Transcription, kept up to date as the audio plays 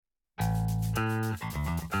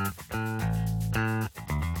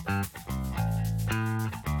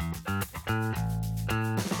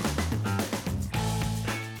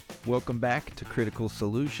Welcome back to Critical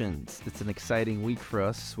Solutions. It's an exciting week for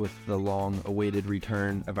us with the long-awaited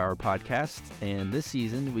return of our podcast. And this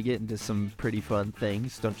season, we get into some pretty fun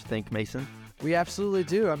things, don't you think, Mason? We absolutely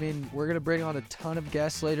do. I mean, we're going to bring on a ton of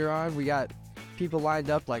guests later on. We got people lined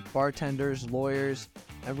up like bartenders, lawyers,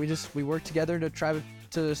 and we work together to try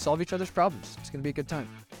to solve each other's problems. It's going to be a good time.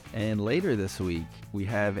 And later this week, we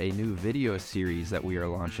have a new video series that we are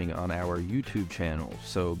launching on our YouTube channel.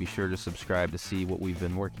 So be sure to subscribe to see what we've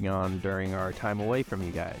been working on during our time away from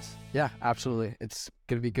you guys. Yeah, absolutely. It's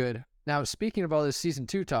going to be good. Now, speaking of all this season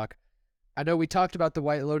 2 talk, I know we talked about The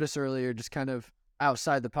White Lotus earlier, just kind of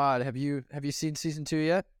outside the pod. Have you seen season 2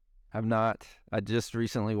 yet? I've not. I just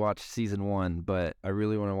recently watched season 1, but I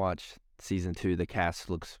really want to watch season 2. The cast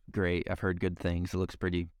looks great. I've heard good things. It looks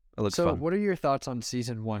fun. So what are your thoughts on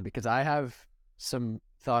season 1? Because I have some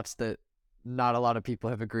thoughts that not a lot of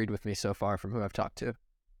people have agreed with me so far from who I've talked to.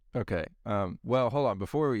 Okay. Well, hold on.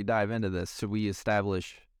 Before we dive into this, should we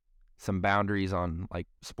establish some boundaries on like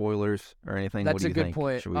spoilers or anything? That's what do a you good think?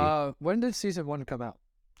 point. Should we... When did season 1 come out?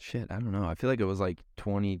 Shit, I don't know. I feel like it was like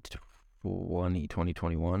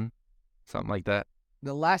 2021, something like that.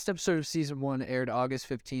 The last episode of season 1 aired August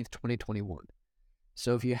 15th, 2021.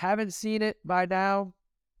 So if you haven't seen it by now,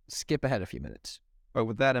 skip ahead a few minutes. But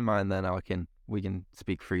with that in mind, then we can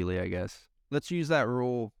speak freely, I guess. Let's use that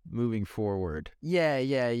rule moving forward.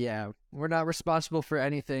 Yeah. We're not responsible for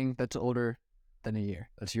anything that's older than a year.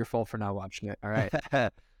 That's your fault for not watching it, all right?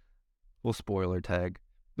 We'll spoiler tag.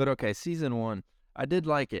 But okay, season 1, I did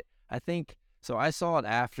like it. I think, so I saw it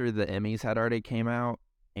after the Emmys had already came out,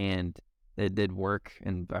 and it did work,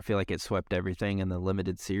 and I feel like it swept everything in the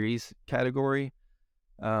limited series category.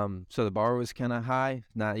 So the bar was kind of high,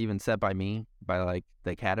 not even set by me, by like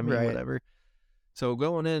the Academy or whatever. So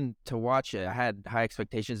going in to watch it, I had high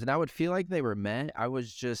expectations, and I would feel like they were met. I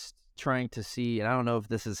was just trying to see, and I don't know if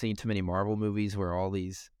this has seen too many Marvel movies where all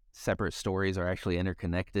these separate stories are actually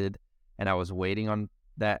interconnected, and I was waiting on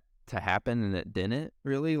that to happen, and it didn't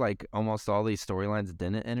really. Like almost all these storylines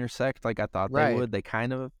didn't intersect like I thought they would. They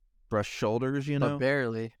kind of brushed shoulders, you know? But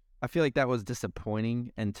barely. I feel like that was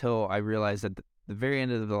disappointing until I realized that the very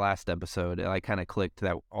end of the last episode, I kind of clicked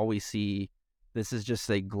that all we see, this is just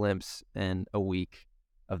a glimpse in a week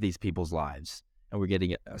of these people's lives, and we're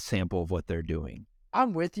getting a sample of what they're doing.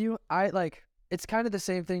 I'm with you. It's kind of the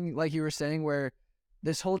same thing like you were saying, where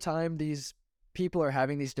this whole time these people are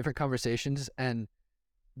having these different conversations, and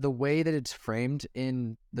the way that it's framed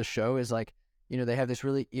in the show is like, you know, they have this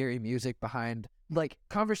really eerie music behind like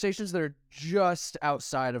conversations that are just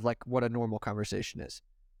outside of like what a normal conversation is.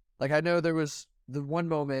 Like I know there was the one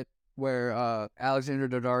moment where Alexandra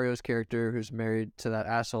Daddario's character, who's married to that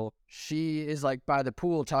asshole, she is like by the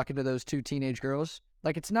pool talking to those 2 teenage girls.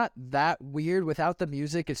 Like it's not that weird without the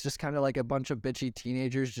music. It's just kind of like a bunch of bitchy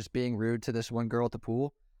teenagers just being rude to this one girl at the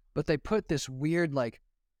pool. But they put this weird like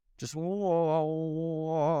just like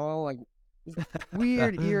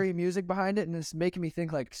weird eerie music behind it, and it's making me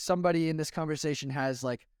think like somebody in this conversation has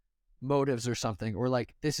like motives or something, or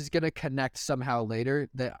like this is going to connect somehow later,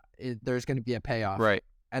 that there's going to be a payoff. Right.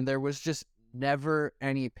 And there was just never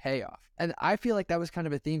any payoff. And I feel like that was kind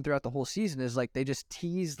of a theme throughout the whole season, is like they just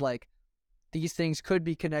teased like these things could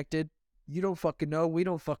be connected. You don't fucking know. We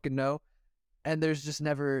don't fucking know. And there's just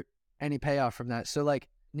never any payoff from that. So like,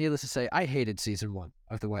 needless to say, I hated season 1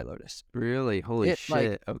 of The White Lotus. Really? Holy shit.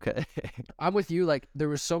 Like, okay. I'm with you. Like there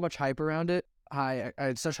was so much hype around it. I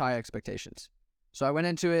had such high expectations. So I went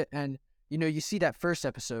into it, and, you know, you see that first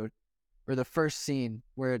episode or the first scene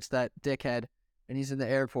where it's that dickhead and he's in the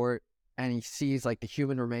airport and he sees like the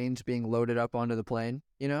human remains being loaded up onto the plane,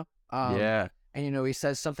 you know? Yeah. And, you know, he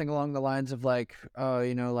says something along the lines of like, oh,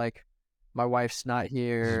 you know, like my wife's not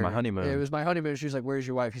here. This is my honeymoon. It was my honeymoon. She's like, where's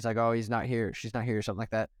your wife? He's like, oh, he's not here. She's not here. Something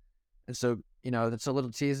like that. And so, you know, that's a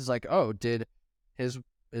little tease. It's like, oh, is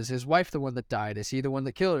his wife the one that died? Is he the one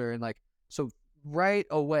that killed her? And like, so right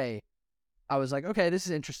away, I was like, okay, this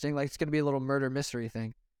is interesting. Like, it's going to be a little murder mystery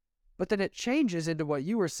thing. But then it changes into what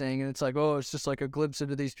you were saying, and it's like, oh, it's just like a glimpse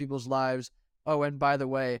into these people's lives. Oh, and by the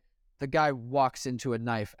way, the guy walks into a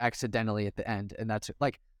knife accidentally at the end, and that's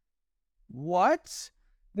like, what?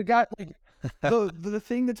 The guy, like, the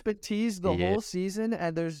thing that's been teased the whole season,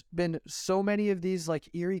 and there's been so many of these like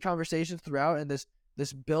eerie conversations throughout, and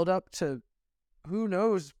this build up to who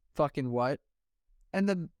knows fucking what.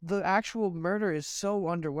 And the actual murder is so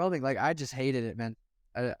underwhelming. Like, I just hated it, man.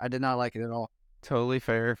 I did not like it at all. Totally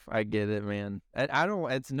fair. I get it, man. I don't,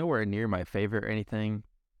 it's nowhere near my favorite or anything.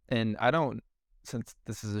 And I don't since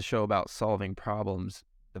this is a show about solving problems,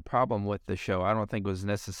 the problem with the show I don't think was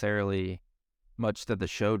necessarily much that the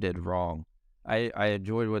show did wrong. I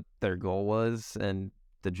enjoyed what their goal was and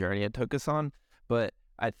the journey it took us on, but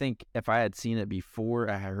I think if I had seen it before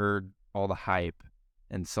I had heard all the hype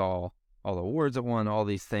and saw all the awards it won, all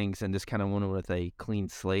these things, and just kind of went with a clean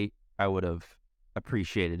slate, I would have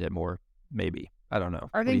appreciated it more, maybe. I don't know.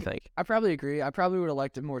 What do you think? I probably agree. I probably would have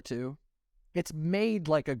liked it more too. It's made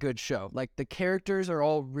like a good show. Like the characters are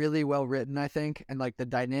all really well written, I think, and like the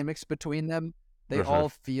dynamics between them, they all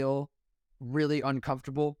feel really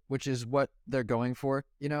uncomfortable, which is what they're going for,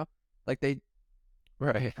 you know? Like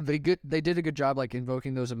Right. they did a good job like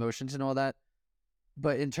invoking those emotions and all that.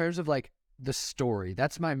 But in terms of like the story,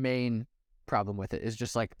 that's my main problem with it, is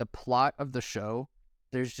just like the plot of the show.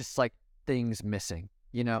 There's just like things missing,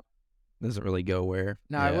 you know? Doesn't really go where.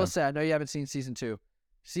 Now, I will say, I know you haven't seen season 2.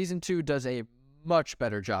 Season 2 does a much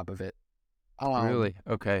better job of it. Really?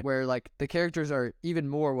 Okay. Where like the characters are even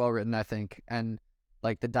more well written, I think, and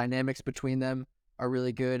like the dynamics between them are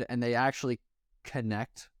really good, and they actually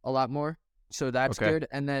connect a lot more. So that's good.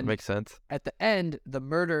 And then makes sense. at the end, the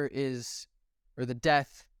murder or the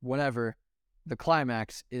death, whatever, the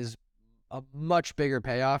climax is a much bigger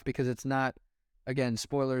payoff, because it's not, again,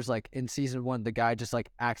 spoilers, like in season 1, the guy just like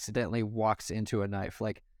accidentally walks into a knife,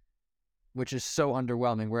 like, which is so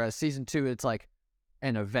underwhelming. Whereas season 2, it's like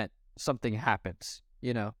an event, something happens,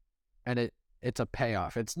 you know, and it's a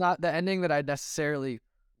payoff. It's not the ending that I necessarily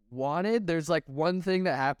wanted. There's like one thing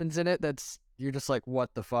that happens in it that's, you're just like, what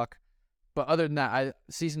the fuck? But other than that,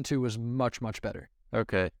 season 2 was much, much better.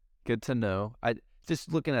 Okay. Good to know. I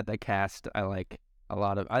just looking at the cast, I like a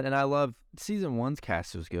lot of, and I love season 1's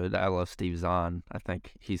cast was good. I love Steve Zahn. I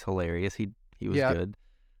think he's hilarious. He was good,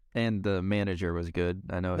 and the manager was good.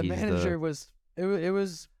 I know the manager was. It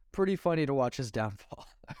was pretty funny to watch his downfall,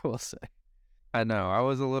 I will say. I know. I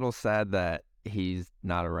was a little sad that he's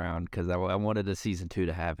not around, because I wanted a season 2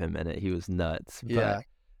 to have him in it. He was nuts. Yeah. But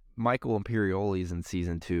Michael Imperioli's in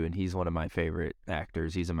season 2, and he's one of my favorite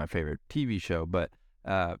actors. He's in my favorite TV show. But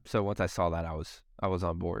so once I saw that, I was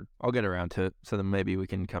on board. I'll get around to it, so then maybe we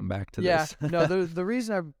can come back to this. Yeah. No, the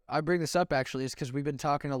reason I bring this up actually is because we've been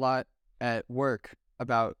talking a lot at work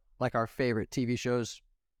about like our favorite TV shows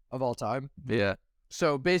of all time. Yeah.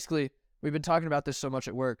 So basically, we've been talking about this so much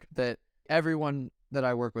at work that everyone that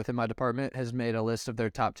I work with in my department has made a list of their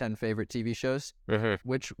top 10 favorite TV shows,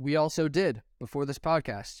 which we also did before this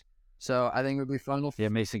podcast. So I think it would be fun. Yeah,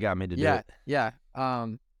 Mason got me to do it. Yeah.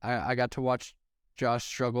 I got to watch Josh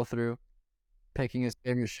struggle through picking his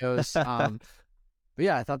favorite shows. But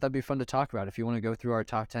yeah, I thought that'd be fun to talk about if you want to go through our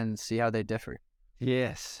top 10 and see how they differ.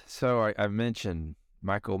 Yes. So I mentioned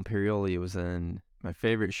Michael Imperioli was in my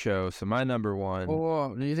favorite show. So my number one.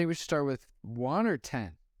 Oh, do you think we should start with 1 or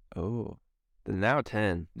 10? Oh, now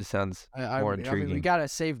 10. This sounds more intriguing. I mean, we got to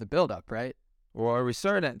save the build up, right? Well, are we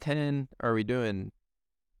starting at 10? Are we doing,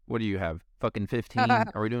 what do you have? Fucking 15?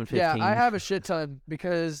 Are we doing 15? Yeah, I have a shit ton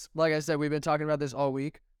because, like I said, we've been talking about this all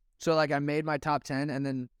week. So, like, I made my top 10, and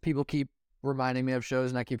then people keep reminding me of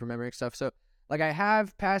shows, and I keep remembering stuff. So, like, I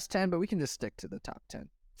have past 10, but we can just stick to the top 10.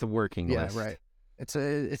 It's a working list. Yeah, right. It's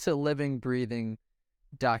a living, breathing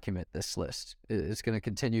document, this list. It's going to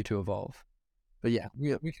continue to evolve. But yeah,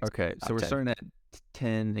 we okay, so we're 10. starting at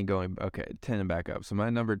 10 and going, 10 and back up. So my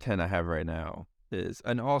number 10 I have right now is,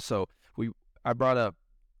 and also I brought up,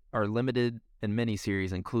 are limited and mini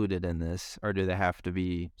series included in this, or do they have to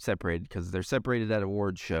be separated? Because they're separated at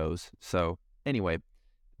award shows. So anyway,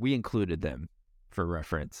 we included them for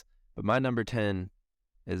reference. But my number 10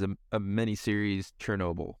 is a mini series,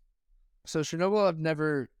 Chernobyl. So Chernobyl I've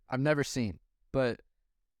never seen, but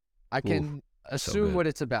I can assume what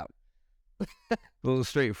it's about. A little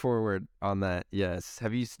straightforward on that. Yes.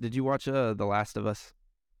 Did you watch The Last of Us?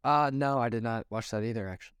 No, I did not watch that either,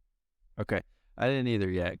 actually. Okay. I didn't either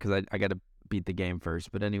yet, because I got to beat the game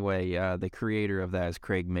first. But anyway, the creator of that is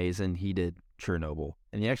Craig Mazin. He did Chernobyl.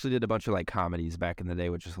 And he actually did a bunch of like comedies back in the day,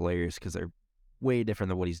 which is hilarious because they're way different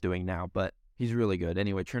than what he's doing now. But he's really good.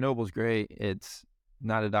 Anyway, Chernobyl's great. It's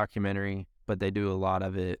not a documentary, but they do a lot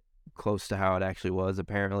of it close to how it actually was,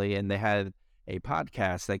 apparently. And they had a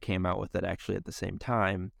podcast that came out with it actually at the same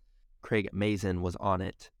time. Craig Mazin was on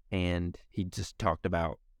it, and he just talked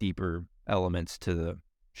about deeper elements to the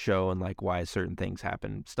show and like why certain things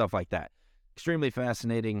happen, stuff like that. Extremely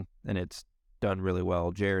fascinating, and it's done really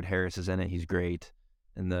well. Jared Harris is in it. He's great.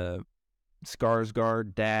 And the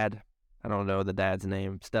Skarsgård dad, I don't know the dad's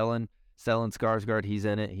name, Stellan Skarsgård, he's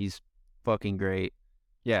in it. He's fucking great.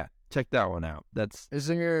 Yeah, check that one out.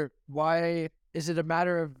 Why is it a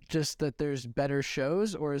matter of just that there's better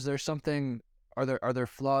shows, or is there something are there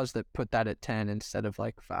flaws that put that at 10 instead of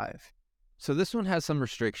like 5? So this one has some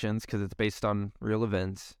restrictions because it's based on real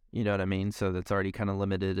events. You know what I mean? So that's already kind of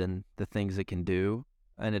limited in the things it can do,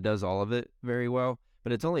 and it does all of it very well.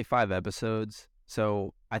 But it's only 5 episodes,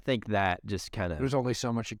 so I think that just kind of There's only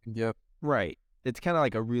so much you can do. right. It's kind of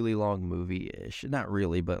like a really long movie-ish. Not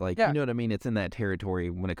really, but like, Yeah. you know what I mean? It's in that territory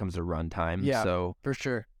when it comes to runtime. Yeah. So For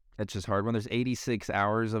sure. it's just hard when there's 86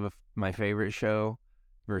 hours of my favorite show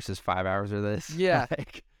versus 5 hours of this. Yeah.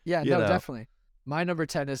 Like, Yeah, you no, know. definitely. My number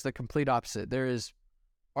 10 is the complete opposite. There is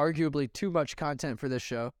arguably too much content for this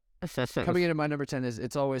show. Coming into my number 10 is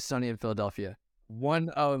It's Always Sunny in Philadelphia. One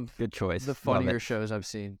of Good choice. the Love funnier it. shows I've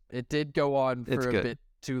seen. It did go on It's for a good. bit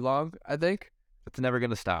too long, I think. It's never going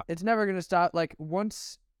to stop. It's never going to stop. Like,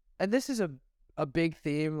 once, and this is a big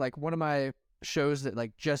theme. Like, one of my shows that,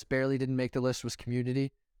 like, just barely didn't make the list was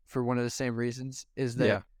Community for one of the same reasons, is that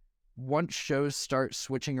Yeah. once shows start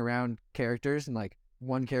switching around characters and, like,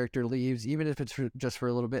 one character leaves, even if it's just for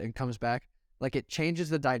a little bit and comes back, like, it changes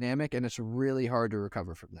the dynamic and it's really hard to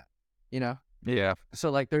recover from that, you know? Yeah. So,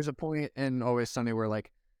 like, there's a point in Always Sunny where,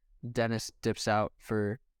 like, Dennis dips out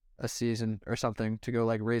for a season or something to go,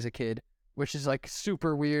 like, raise a kid, which is, like,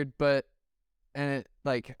 super weird, and it,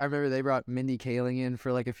 like, I remember they brought Mindy Kaling in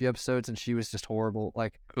for, like, a few episodes, and she was just horrible.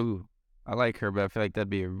 Like, Ooh, I like her, but I feel like that'd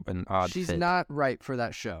be an odd she's fit. not right for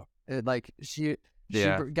that show. Like, she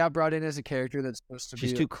Yeah. got brought in as a character that's supposed to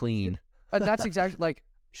She's be... too clean. That's exactly, like,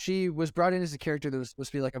 she was brought in as a character that was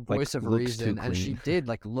supposed to be, like, a voice of looks too reason, and she clean. did,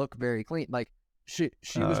 like, look very clean. Like, she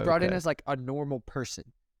was Oh, brought in okay. as, like, a normal person,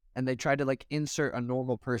 and they tried to, like, insert a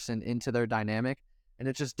normal person into their dynamic, and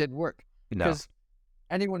it just didn't work. No, Because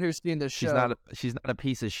anyone who's seen this show... she's not a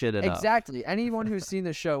piece of shit enough. Exactly. Anyone who's seen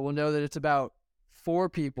the show will know that it's about 4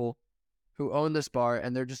 people who own this bar,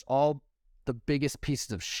 and they're just all the biggest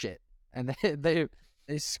pieces of shit. And they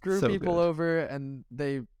screw So people good. over, and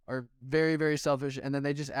they are very, very selfish. And then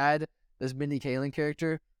they just add this Mindy Kaling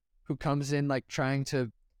character who comes in, like, trying to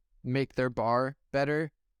make their bar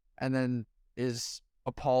better, and then is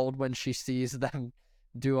appalled when she sees them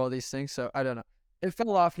do all these things. So I don't know. It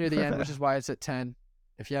fell off near the end, which is why it's at 10.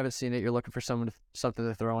 If you haven't seen it, you're looking for something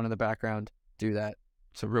to throw on in the background, do that.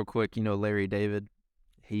 So real quick, Larry David,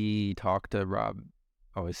 he talked to Rob.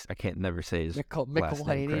 I can't never say his last name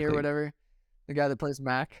McElhaney or correctly. whatever, the guy that plays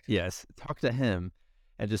Mac. Yes, talked to him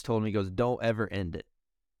and just told him, he goes, don't ever end it.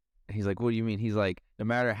 And he's like, what do you mean? He's like, no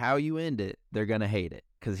matter how you end it, they're going to hate it.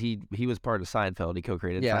 Because he was part of Seinfeld. He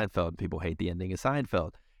co-created Yeah. Seinfeld. People hate the ending of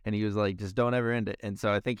Seinfeld. And he was like, just don't ever end it. And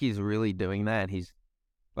so I think he's really doing that. And he's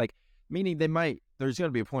like, meaning there's going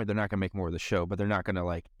to be a point they're not going to make more of the show, but they're not going to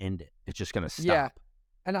like end it. It's just going to stop. Yeah.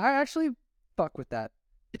 And I actually fuck with that.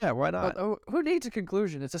 Yeah, why not? Who needs a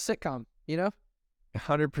conclusion? It's a sitcom, you know?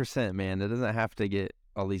 100%, man. It doesn't have to get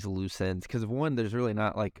all these loose ends. Because one, there's really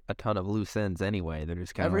not like a ton of loose ends anyway. They're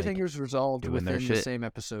just kind of Everything like, is resolved doing their within the shit. same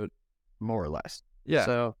episode, more or less. yeah.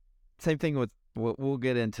 So, Same thing with, we'll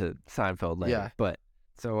get into Seinfeld later. Yeah. But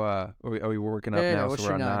so are we working up Yeah, now? what's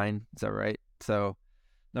So we're your on 9? 9. Is that right? So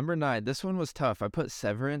number 9, this one was tough. I put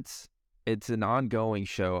Severance. It's an ongoing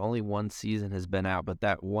show. Only one season has been out, but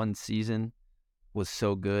that one season was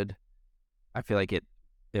so good. I feel like it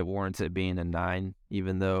warrants it being a 9,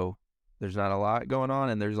 even though there's not a lot going on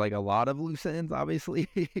and there's like a lot of loose ends, obviously.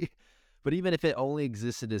 But even if it only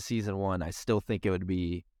existed as season 1, I still think it would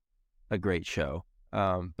be a great show.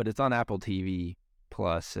 But it's on Apple TV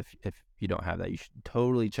Plus. If you don't have that, you should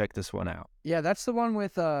totally check this one out. yeah, that's the one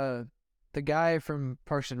with the guy from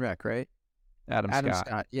Parks and Rec, right? Adam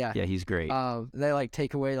Scott. Yeah. Yeah, he's great. They like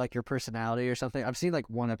take away like your personality or something. I've seen like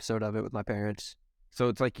one episode of it with my parents. So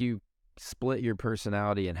it's like you split your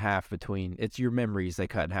personality in half between, it's your memories they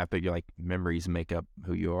cut in half, but your like memories make up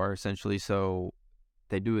who you are essentially. So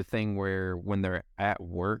they do a thing where when they're at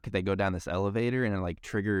work, they go down this elevator and it like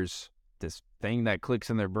triggers this thing that clicks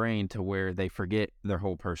in their brain to where they forget their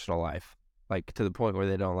whole personal life, like to the point where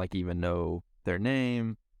they don't like even know their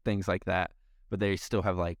name, things like that. But they still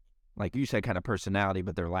have like you said, kind of personality,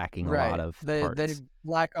 but they're lacking a lot of they parts.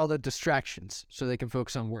 lack all the distractions so they can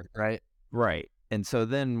focus on work, right? Right. And so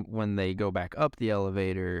then when they go back up the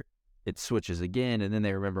elevator, it switches again, and then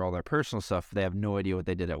they remember all their personal stuff. They have no idea what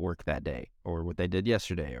they did at work that day or what they did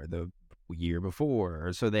yesterday or the year before.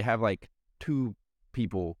 Or so they have like 2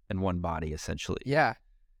 people in one body, essentially. Yeah.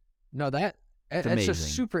 No, it's a amazing.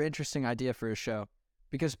 super interesting idea for a show,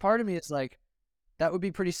 because part of me is like, that would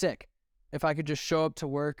be pretty sick if I could just show up to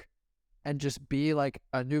work and just be like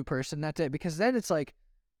a new person that day, because then it's like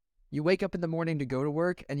you wake up in the morning to go to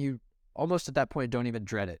work and you almost at that point don't even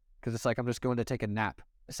dread it, because it's like I'm just going to take a nap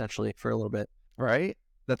essentially for a little bit. Right?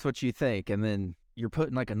 That's what you think. And then you're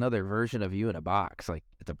putting like another version of you in a box, like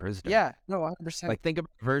it's a prisoner. Yeah, no, 100%. Like think about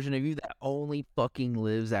a version of you that only fucking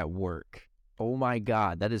lives at work. Oh my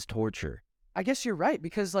God, that is torture. I guess you're right,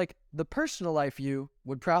 because like the personal life you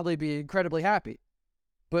would probably be incredibly happy,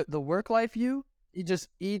 but the work life you just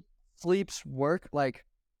eat, sleeps, work. Like,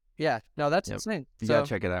 yeah, no, that's Yep. insane. You So gotta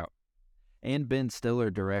check it out. And Ben Stiller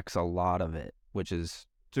directs a lot of it, which is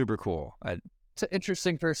super cool. it's an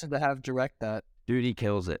interesting person to have direct that. Dude, he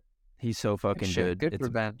kills it. He's so fucking Shit, good. good for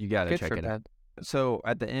Ben. You gotta Good check for it out. Ben. So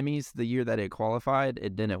at the Emmys, the year that it qualified,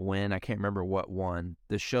 it didn't win. I can't remember what won.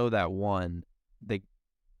 The show that won, the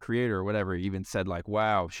creator or whatever even said like,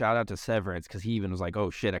 "Wow, shout out to Severance," because he even was like, "Oh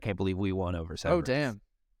shit, I can't believe we won over Severance." Oh damn.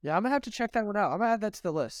 Yeah, I'm gonna have to check that one out. I'm gonna add that to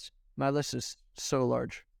the list. My list is so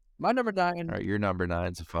large. My number 9. All right, your number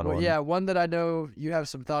 9's a fun Well, one. yeah, one that I know you have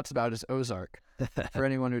some thoughts about is Ozark. For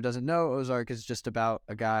anyone who doesn't know, Ozark is just about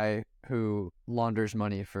a guy who launders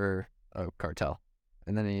money for a cartel,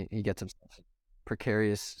 and then he gets himself in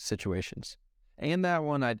precarious situations. And that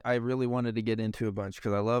one, I really wanted to get into a bunch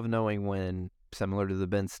because I love knowing when, similar to the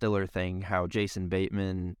Ben Stiller thing, how Jason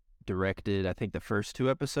Bateman directed, I think, the first 2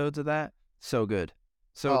 episodes of that. So good.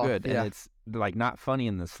 So Oh, good. yeah. And it's like not funny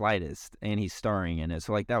in the slightest. And he's starring in it.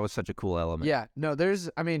 So like that was such a cool element. Yeah, no,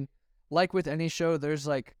 I mean, like with any show, there's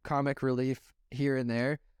like comic relief here and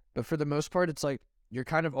there, but for the most part, it's like you're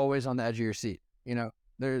kind of always on the edge of your seat. You know,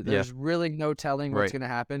 there's really no telling what's Right. going to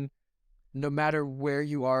happen. No matter where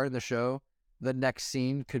you are in the show, the next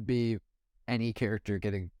scene could be any character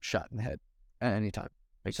getting shot in the head at any time.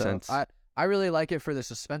 Makes So sense. I really like it for the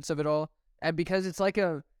suspense of it all, and because it's like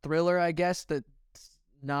a thriller, I guess, that's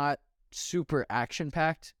not super action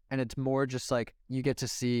packed, and it's more just like you get to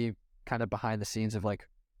see kind of behind the scenes of like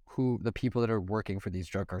who the people that are working for these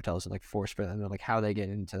drug cartels and like force for them and like how they get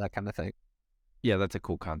into that kind of thing. Yeah, that's a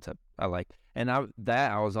cool concept. I like. And I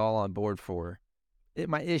was all on board for.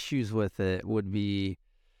 My issues with it would be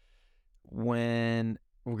when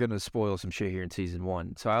we're going to spoil some shit here in season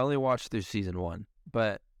 1. So I only watched through season 1.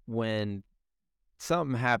 But when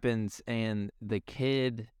something happens and the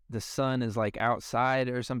son is like outside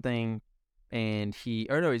or something, and he's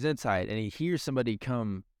inside, and he hears somebody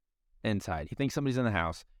come inside. He thinks somebody's in the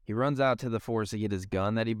house. He runs out to the forest to get his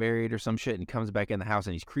gun that he buried or some shit, and comes back in the house,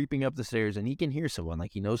 and he's creeping up the stairs, and he can hear someone,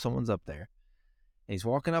 like he knows someone's up there. And he's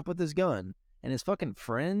walking up with his gun, and his fucking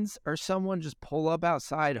friends or someone just pull up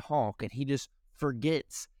outside, honk, and he just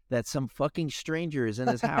forgets that some fucking stranger is in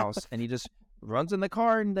his house, and he just runs in the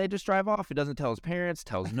car, and they just drive off. He doesn't tell his parents,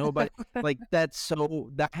 tells nobody. Like, that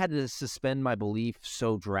had to suspend my belief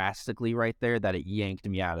so drastically right there that it yanked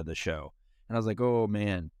me out of the show. And I was like, oh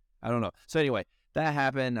man, I don't know. So anyway, that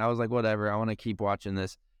happened. I was like, whatever, I want to keep watching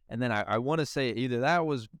this. And then I want to say either that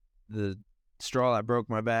was the straw that broke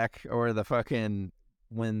my back, or the fucking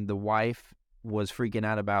when the wife was freaking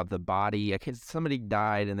out about the body. Somebody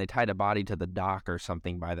died and they tied a body to the dock or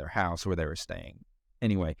something by their house where they were staying.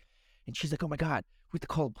 Anyway, and she's like, oh my God, we have to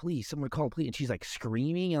call the police. Someone call the police. And she's like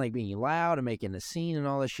screaming and like being loud and making a scene and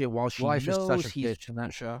all this shit while she Wife is knows such a he's bitch in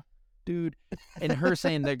that show. dude. And her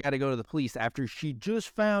saying they got to go to the police after she just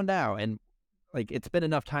found out. And like, it's been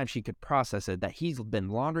enough time she could process it that he's been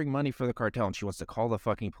laundering money for the cartel, and she wants to call the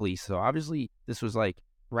fucking police. So obviously this was like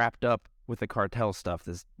wrapped up with the cartel stuff,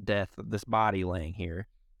 this death, this body laying here,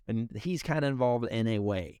 and he's kind of involved in a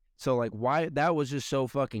way. So like, why that was just so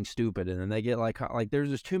fucking stupid. And then they get like there's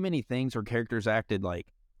just too many things where characters acted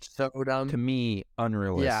like, So dumb. to me,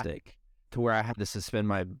 unrealistic, to where I had to suspend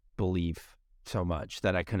my belief so much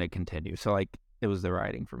that I couldn't continue. So like, it was the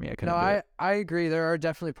writing for me. I couldn't No, do it. I agree. There are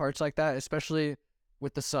definitely parts like that, especially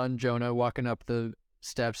with the son, Jonah, walking up the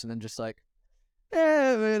steps and then just like,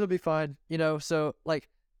 it'll be fine. You know, so like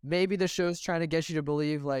maybe the show's trying to get you to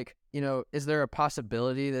believe like, you know, is there a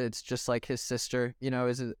possibility that it's just like his sister? You know,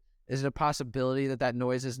 is it a possibility that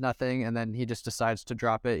noise is nothing and then he just decides to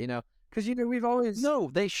drop it, you know? Because, you know, we've always... No,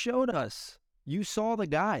 they showed us. You saw the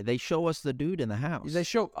guy. They show us the dude in the house. They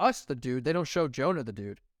show us the dude. They don't show Jonah the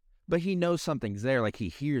dude. But he knows something's there, like he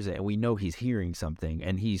hears it, and we know he's hearing something,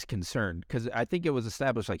 and he's concerned. Because I think it was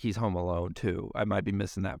established like he's home alone, too. I might be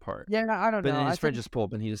missing that part. Yeah, I don't But know. then his friend just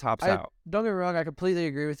pulled up, and he just hops out. Don't get me wrong, I completely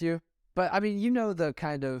agree with you. But, I mean, you know the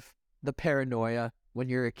kind of the paranoia when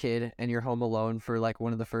you're a kid and you're home alone for, like,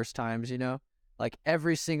 one of the first times, you know? Like,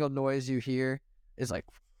 every single noise you hear is like,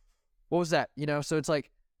 what was that? You know? So it's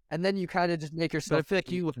like, and then you kind of just make But yourself... I feel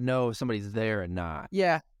like you would know if somebody's there and not.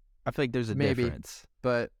 Yeah, I feel like there's a maybe. difference.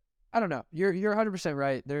 But I don't know. You're 100%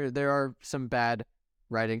 right. There are some bad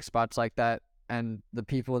writing spots like that, and the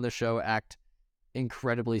people in the show act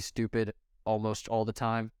incredibly stupid almost all the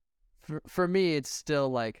time. For me, it's still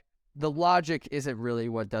like the logic isn't really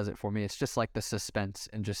what does it for me. It's just like the suspense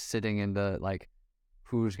and just sitting in the like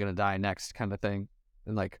who's gonna die next kind of thing.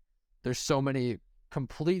 And like there's so many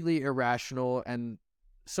completely irrational and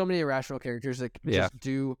so many irrational characters that just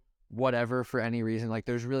do whatever for any reason. Like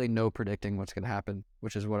there's really no predicting what's gonna happen,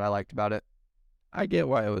 which is what I liked about it. I get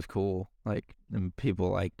why it was cool, like, and people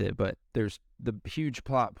liked it, but there's the huge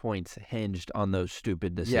plot points hinged on those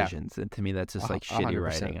stupid decisions, and to me, that's just like shitty 100%.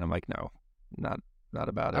 writing, and I'm like, no, not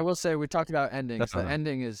about it. I will say we talked about endings. That's The fine.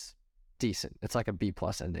 ending is decent. It's like a B+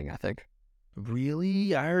 ending, I think.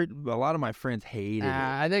 Really? I heard a lot of my friends hated it.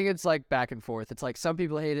 I think it's like back and forth. It's like some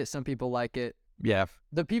people hate it, some people like it. Yeah,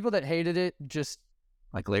 The people that hated it just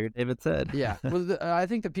like Larry David said. yeah. Well, I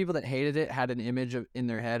think the people that hated it had an image in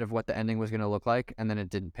their head of what the ending was going to look like, and then it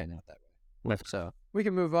didn't pan out that way. So we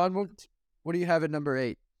can move on. What do you have at number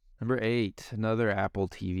 8? Number 8, another Apple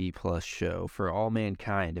TV Plus show, For All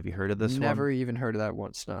Mankind. Have you heard of this one? Never even heard of that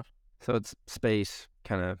once. No. So it's space,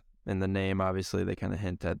 kind of in the name. Obviously, they kind of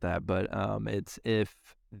hint at that, but it's if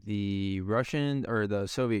the Russian or the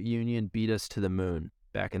Soviet Union beat us to the moon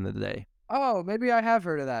back in the day. Oh, maybe I have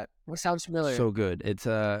heard of that. What sounds familiar? So good. It's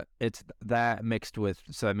that mixed with,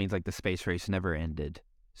 so that means like the space race never ended.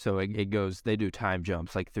 So it goes, they do time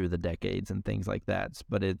jumps like through the decades and things like that.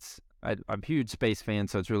 But I'm a huge space fan,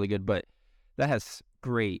 so it's really good. But that has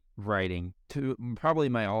great writing. Probably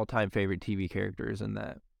my all-time favorite TV characters in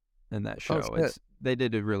that show. They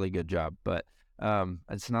did a really good job. But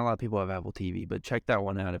it's not a lot of people have Apple TV. But check that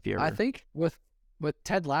one out if you ever. I think with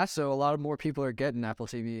Ted Lasso, a lot of more people are getting Apple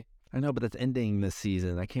TV. I know, but that's ending this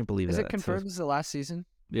season. I can't believe Is that. it confirmed this is the last season?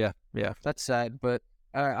 Yeah. That's sad, but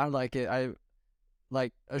I like it. I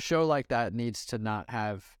like a show like that needs to not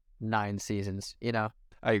have 9 seasons, you know?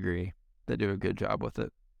 I agree. They do a good job with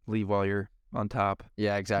it. Leave while you're on top.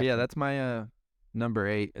 Yeah, But exactly. yeah, that's my number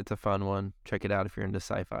 8. It's a fun one. Check it out if you're into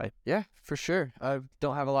sci-fi. Yeah, for sure. I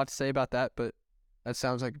don't have a lot to say about that, but that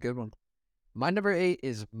sounds like a good one. My number 8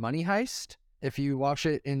 is Money Heist. If you watch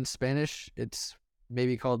it in Spanish, it's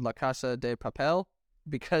maybe called La Casa de Papel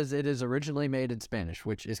because it is originally made in Spanish,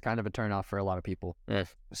 which is kind of a turnoff for a lot of people.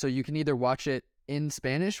 Yes. So you can either watch it in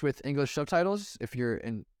Spanish with English subtitles if you're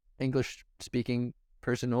an English-speaking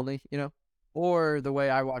person only, you know, or the way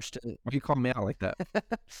I watched it. Why do you call me out like that?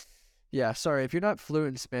 Yeah, sorry. If you're not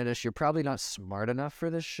fluent in Spanish, you're probably not smart enough for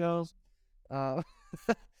this show.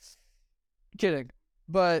 Kidding.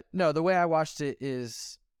 But no, the way I watched it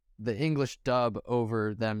is the English dub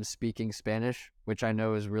over them speaking Spanish, which I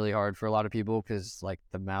know is really hard for a lot of people because like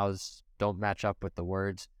the mouths don't match up with the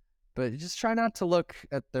words. But just try not to look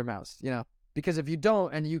at their mouths, you know, because if you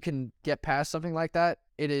don't and you can get past something like that,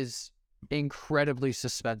 it is incredibly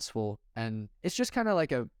suspenseful, and it's just kind of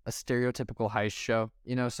like a stereotypical heist show,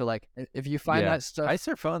 you know. So like if you find that stuff, Heists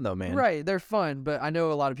are fun though, man. right, they're fun, but I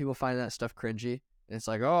know a lot of people find that stuff cringy. And it's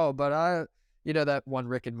like, oh, but you know, that one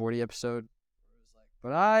Rick and Morty episode, where it was like,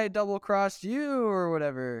 but I double crossed you or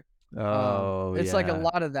whatever. Oh, it's like a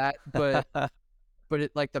lot of that, but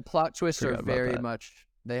it like the plot twists Forgot are about very that. much,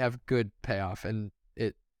 they have good payoff, and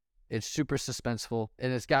it's super suspenseful,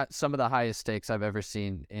 and it's got some of the highest stakes I've ever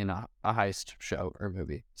seen in a heist show or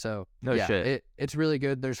movie. So No yeah, shit. it's really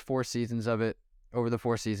good. There's 4 seasons of it. Over the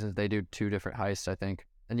 4 seasons, they do 2 different heists, I think.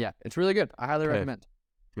 And yeah, it's really good. I highly Okay. recommend.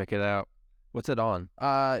 Check it out. What's it on?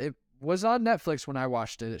 It was on Netflix when I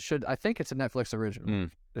watched it. I think it's a Netflix original.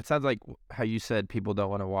 It sounds like how you said people don't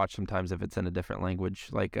want to watch sometimes if it's in a different language.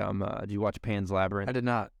 Like, do you watch Pan's Labyrinth? I did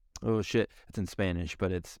not. Oh shit, it's in Spanish,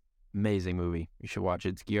 but it's amazing movie. You should watch it.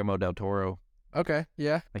 It's Guillermo del Toro, Okay,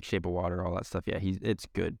 yeah. like Shape of Water, all that stuff. Yeah, it's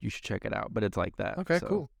good. You should check it out. But it's like that. Okay, so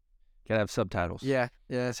cool. Gotta have subtitles. Yeah,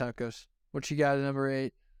 that's how it goes. What you got at number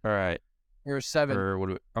 8 All right. or 7? Or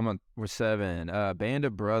we're 7. Band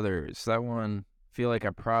of Brothers. That one, feel like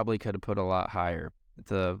I probably could have put a lot higher.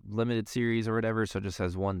 It's a limited series or whatever, so it just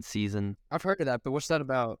has 1 season. I've heard of that, but what's that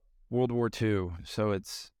about? World War II. So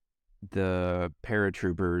it's the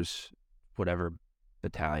paratroopers, whatever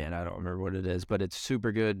battalion. I don't remember what it is, but it's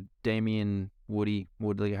super good. Damian Woodley,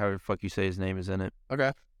 however the fuck you say his name, is in it.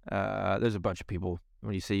 Okay. There's a bunch of people.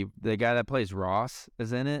 When you see the guy that plays Ross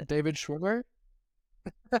is in it. David Schwimmer?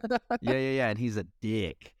 Yeah. And he's a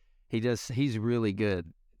dick. He's really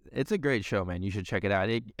good. It's a great show, man. You should check it out.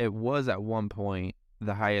 It was at one point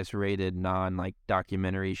the highest rated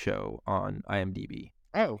documentary show on IMDb.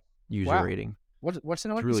 Oh, User wow. rating. what's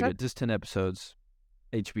it on? It's really good. Just 10 episodes.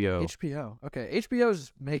 HBO. HBO. Okay,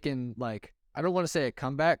 HBO's making like, I don't want to say a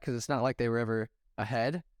comeback because it's not like they were ever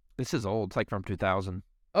ahead. This is old. It's like from 2000.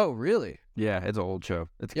 Oh, really? Yeah, it's an old show.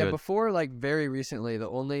 It's Yeah, good. before like very recently, the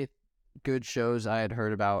only good shows I had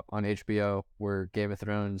heard about on HBO were Game of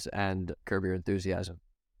Thrones and Curb Your Enthusiasm.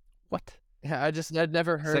 what? Yeah, I'd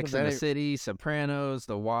never heard Sex of and the any City, Sopranos,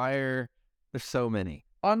 The Wire. There's so many.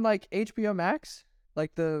 on like HBO Max,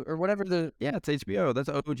 like or whatever the. Yeah, it's HBO. That's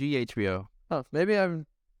OG HBO. Oh, maybe I'm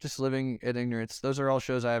just living in ignorance. Those are all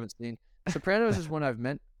shows I haven't seen. Sopranos is one I've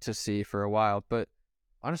meant to see for a while, but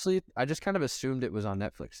honestly, I just kind of assumed it was on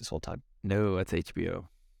Netflix this whole time. No, it's HBO.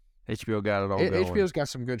 HBO got it all going. HBO's got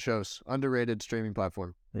some good shows. Underrated streaming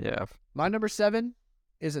platform. Yeah. My number 7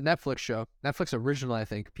 is a Netflix show. Netflix original, I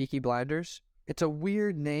think. Peaky Blinders. It's a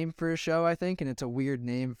weird name for a show, I think, and it's a weird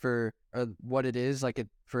name for what it is. Like,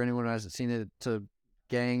 for anyone who hasn't seen it, it's a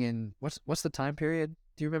gang in what's the time period?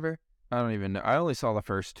 Do you remember? I don't even know. I only saw the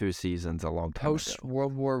first 2 seasons a long time Post ago.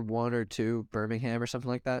 World War One or two, Birmingham or something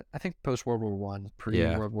like that. I think post World War One, pre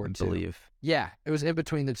World War I Two. believe. Yeah, it was in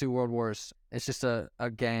between the 2 world wars. It's just a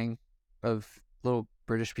gang of little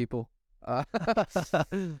British people. But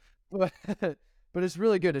it's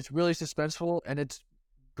really good. It's really suspenseful and it's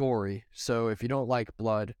gory. So if you don't like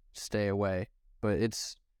blood, stay away. But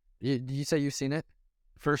you say you've seen it?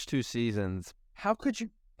 First 2 seasons. How could you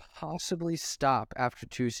possibly stop after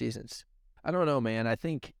 2 seasons? I don't know, man. I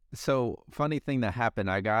think so. Funny thing that happened.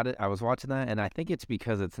 I was watching that, and I think it's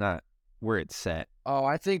because it's not where it's set. Oh,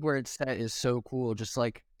 I think where it's set is so cool. Just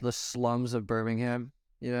like the slums of Birmingham,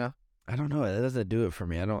 you know? I don't know. It doesn't do it for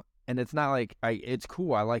me. I don't, and it's not like it's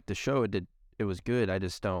cool. I like the show. It was good. I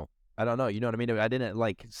just don't. I don't know. You know what I mean? I didn't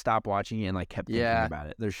like stop watching it and like kept thinking about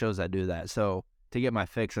it. There's shows that do that. So to get my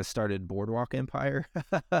fix, I started Boardwalk Empire.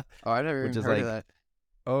 Oh, I never even heard of that.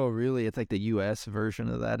 Oh, really? It's like the U.S. version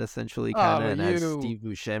of that, essentially, kind of, and has Steve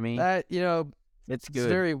Buscemi. That, it's good.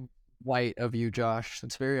 It's very white of you, Josh.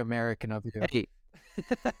 It's very American of you. Hey,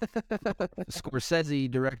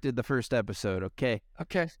 Scorsese directed the first episode, okay?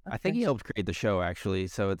 Okay. I think he helped create the show, actually,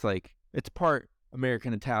 so it's like, it's part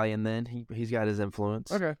American-Italian then. He's got his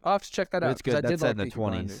influence. Okay, I'll have to check that out. It's good. That's set in the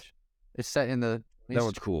 20s. It's set in the 20s. That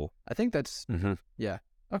one's cool. I think that's, yeah.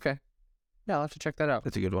 Okay. Yeah, I'll have to check that out.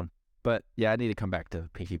 That's a good one. But yeah, I need to come back to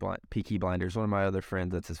Peaky Blinders. One of my other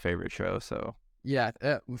friends, that's his favorite show. So yeah,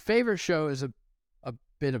 favorite show is a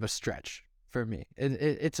bit of a stretch for me.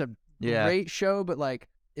 It's a great show, but like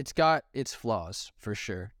it's got its flaws for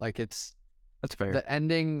sure. Like that's fair. The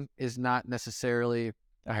ending is not necessarily.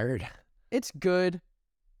 I heard it's good,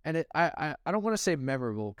 and I don't want to say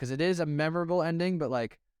memorable because it is a memorable ending, but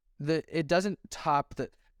like it doesn't top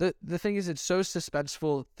the thing is it's so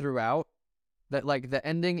suspenseful throughout. That like the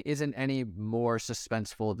ending isn't any more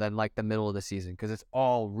suspenseful than like the middle of the season because it's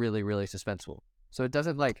all really, really suspenseful. So it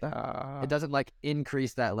doesn't like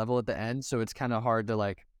increase that level at the end. So it's kind of hard to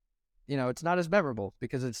like, it's not as memorable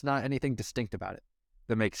because it's not anything distinct about it.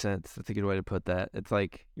 That makes sense. That's a good way to put that. It's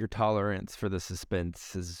like your tolerance for the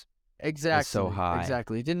suspense is so high.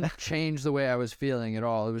 Exactly. It didn't change the way I was feeling at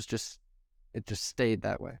all. It just stayed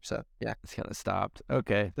that way. So yeah, it's kind of stopped.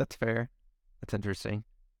 Okay, that's fair. That's interesting.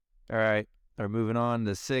 All right. We're moving on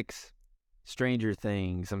to 6, Stranger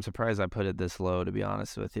Things. I'm surprised I put it this low, to be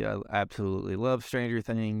honest with you. I absolutely love Stranger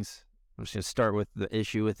Things. I'm just going to start with the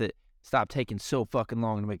issue with it. Stop taking so fucking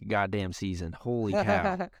long to make a goddamn season. Holy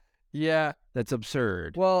cow. Yeah. That's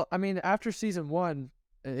absurd. Well, I mean, after season 1,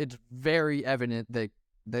 it's very evident that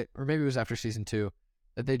or maybe it was after season 2,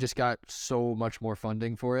 that they just got so much more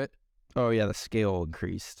funding for it. Oh, yeah, the scale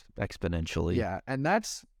increased exponentially. Yeah, and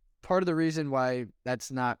that's part of the reason why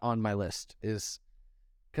that's not on my list is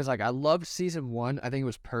because like I loved season 1. I think it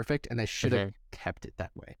was perfect, and they should have kept it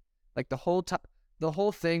that way. Like the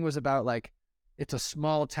whole thing was about like it's a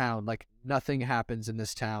small town, like nothing happens in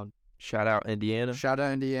this town. Shout out Indiana.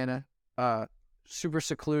 Super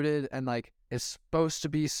secluded, and like it's supposed to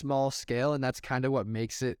be small scale, and that's kind of what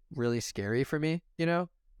makes it really scary for me.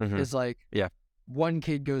 Is like one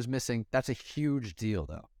kid goes missing. That's a huge deal,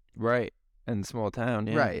 though. Right. In small town,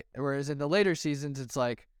 yeah. Right. Whereas in the later seasons, it's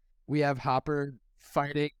like we have Hopper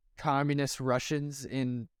fighting communist Russians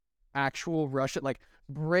in actual Russia, like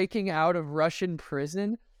breaking out of Russian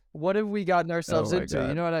prison. What have we gotten ourselves into? God.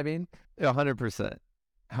 You know what I mean? 100%.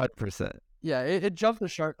 100%. Yeah, it jumped the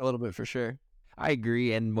shark a little bit for sure. I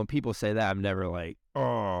agree. And when people say that, I'm never like,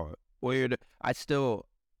 oh, weird. I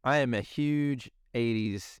am a huge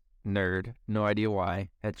 80s nerd. No idea why.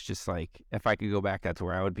 It's just like, if I could go back, that's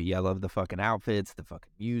where I would be. I love the fucking outfits, the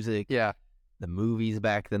fucking music. Yeah. The movies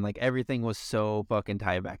back then. Like, everything was so fucking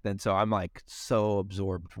tight back then. So I'm like so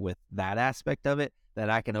absorbed with that aspect of it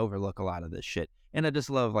that I can overlook a lot of this shit. And I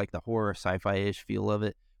just love like the horror sci-fi-ish feel of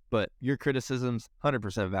it. But your criticism's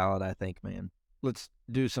 100% valid, I think, man. Let's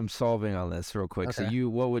do some solving on this real quick. Okay. So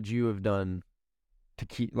what would you have done to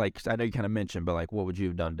keep, like, I know you kind of mentioned, but like, what would you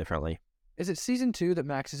have done differently? Is it season 2 that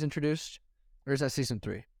Max is introduced? Or is that season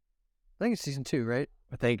 3? I think it's season 2, right?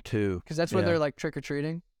 I think 2. Because that's when Yeah. they're like trick or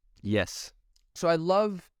treating. Yes. So I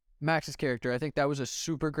love Max's character. I think that was a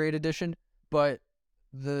super great addition. But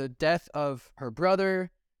the death of her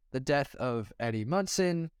brother, the death of Eddie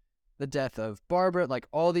Munson, the death of Barbara, like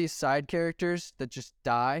all these side characters that just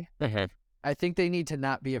die, I think they need to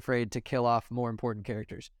not be afraid to kill off more important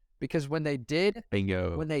characters. Because when they did,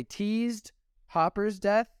 Bingo. when they teased Hopper's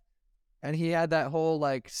death and he had that whole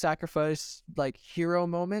like sacrifice, like hero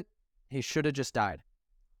moment, he should have just died.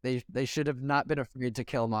 They should have not been afraid to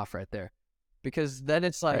kill him off right there. Because then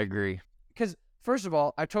it's I like, agree. because first of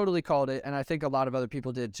all, I totally called it, and I think a lot of other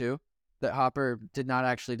people did too, that Hopper did not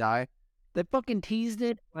actually die. They fucking teased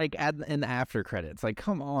it like in the after credits. Like,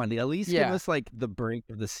 come on, at least give Yeah. us like the break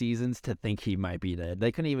of the seasons to think he might be dead.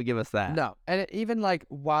 They couldn't even give us that. No. And even like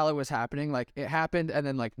while it was happening, like it happened and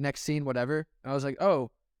then like next scene, whatever. I was like, oh,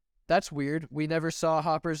 that's weird. We never saw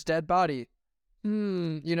Hopper's dead body.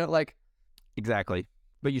 You know, like, Exactly.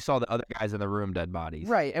 But you saw the other guys in the room dead bodies.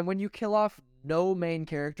 right. And when you kill off no main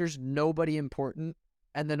characters, nobody important,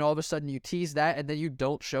 and then all of a sudden you tease that and then you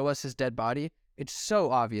don't show us his dead body, it's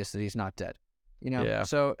so obvious that he's not dead. You know? Yeah.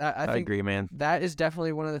 So I think agree, man. that is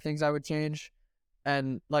definitely one of the things I would change.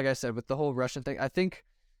 And like I said, with the whole Russian thing, I think,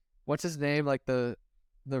 what's his name? Like the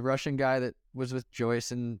Russian guy that was with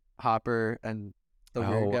Joyce and Hopper and the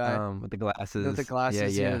weird guy with the glasses. with the glasses, Yeah,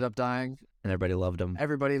 he yeah. ended up dying. And everybody loved him.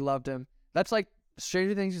 Everybody loved him. That's like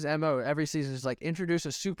Stranger Things' MO. Every season is like introduce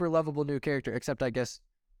a super lovable new character, except I guess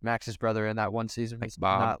Max's brother in that one season Like was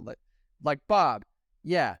Bob. not like Bob.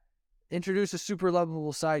 Yeah. Introduce a super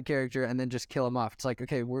lovable side character and then just kill him off. It's like,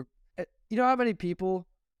 okay, you know how many people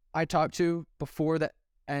I talked to before the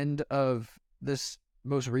end of this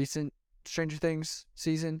most recent Stranger Things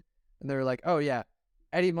season, and they were like, "Oh yeah,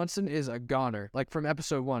 Eddie Munson is a goner." Like from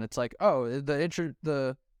episode 1, it's like, "Oh,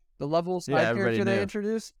 the lovable side everybody character they knew.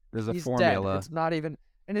 introduced, There's a he's formula dead." It's not even,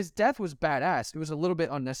 and his death was badass. It was a little bit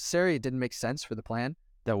unnecessary. It didn't make sense for the plan.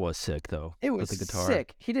 that was sick though. It was with the guitar.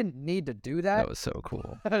 sick. He didn't need to do that. That was so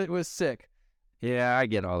cool. It was sick. Yeah, I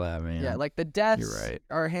get all that, man. Yeah, like the deaths right.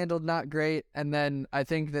 are handled not great, and then I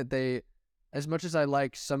think that they, as much as I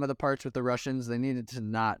like some of the parts with the Russians, they needed to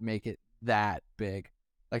not make it that big.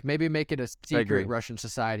 Like maybe make it a agree. secret Russian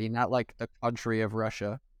society, not like the country of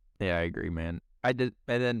Russia. Yeah, I agree, man. I did,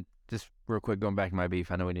 and then just real quick, going back to my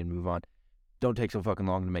beef. I know we need to move on. Don't take so fucking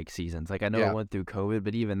long to make seasons. Like I know Yeah. it went through COVID,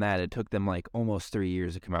 but even that, it took them like almost 3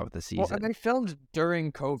 years to come out with a season. Well, and they filmed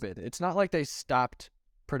during COVID. It's not like they stopped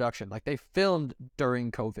production. Like they filmed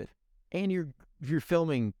during COVID. And you're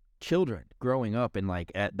filming children growing up, and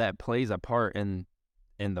like that plays a part in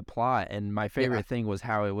the plot. And my favorite thing was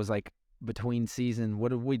how it was like between season. What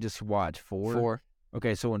did we just watch? 4? 4.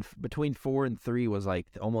 Okay, so between 4 and 3 was like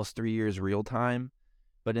almost 3 years real time,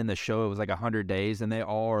 but in the show it was like 100 days, and they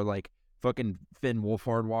all are like fucking Finn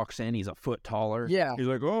Wolfhard walks in. He's a foot taller. Yeah. He's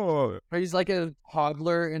like, oh. He's like a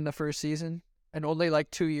hodler in the first season, and only like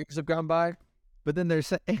 2 years have gone by. But then they're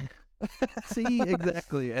saying, see,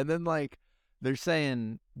 exactly. And then like they're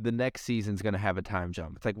saying the next season's gonna have a time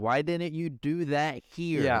jump. It's like, why didn't you do that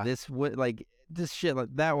here? Yeah. This shit,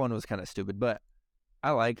 like that one was kind of stupid, but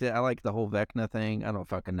I liked it. I like the whole Vecna thing. I don't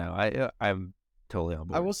fucking know. I'm totally on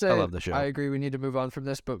board. I will say, I love the show. I agree. We need to move on from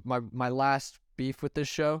this, but my last beef with this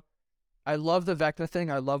show, I love the Vecna thing.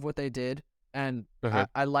 I love what they did, and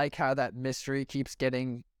I like how that mystery keeps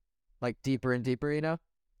getting like deeper and deeper. You know,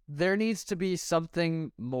 there needs to be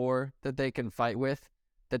something more that they can fight with.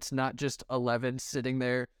 That's not just 11 sitting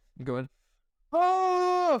there going,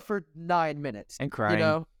 oh, for 9 minutes And crying. You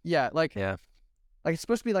know, yeah, like Yeah. Like it's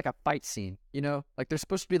supposed to be like a fight scene, you know? Like there's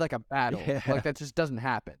supposed to be like a battle. Yeah. Like that just doesn't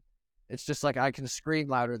happen. It's just like I can scream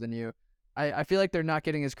louder than you. I feel like they're not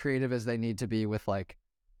getting as creative as they need to be with like,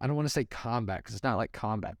 I don't want to say combat because it's not like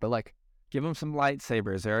combat, but like, Give them some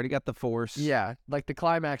lightsabers. They already got the Force. yeah, like the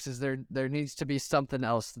climax is there needs to be something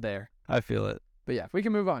else there. I feel it. But yeah, we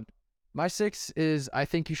can move on. My 6 is I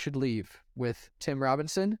Think You Should Leave with Tim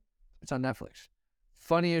Robinson. It's on Netflix.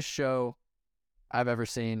 Funniest show I've ever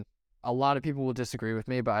seen. A lot of people will disagree with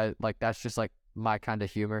me, but that's just like my kind of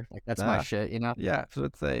humor. Like that's my Nah. shit, you know? Yeah. So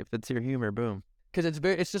let's say if it's your humor, boom. Because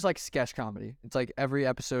it's just like sketch comedy. It's like every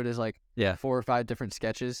episode is like Yeah. 4 or 5 different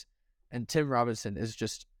sketches, and Tim Robinson is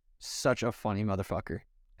just such a funny motherfucker.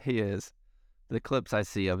 He is. The clips I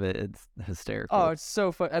see of it, it's hysterical. Oh, it's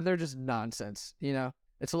so fun, and they're just nonsense. You know,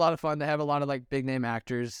 it's a lot of fun. They have a lot of like big name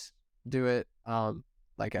actors do it.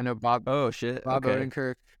 Like I know Bob Shit. Bob Okay.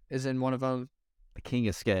 Odenkirk is in one of them. The king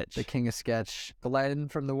of sketch. The King of Sketch, Glenn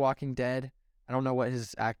from The Walking Dead. I don't know what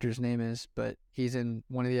his actor's name is, but he's in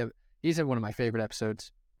one of my favorite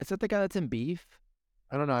episodes. Is that the guy that's in Beef?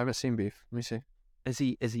 I don't know. I haven't seen Beef. Let me see.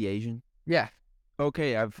 Is he Asian? Yeah.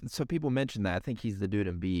 Okay, so people mentioned that. I think he's the dude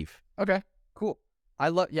in Beef. Okay. Cool.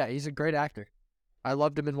 Yeah, he's a great actor. I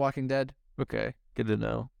loved him in Walking Dead. Okay, good to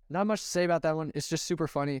know. Not much to say about that one. It's just super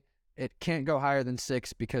funny. It can't go higher than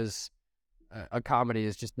 6 because a comedy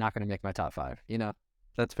is just not going to make my top 5, you know?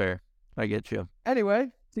 That's fair. I get you. Anyway,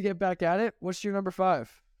 to get back at it, what's your number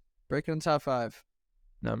 5? Breaking top 5.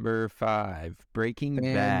 Number 5, Breaking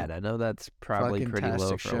Bad. I know that's probably pretty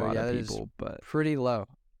low for a lot of people, but pretty low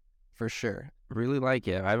for sure. Really like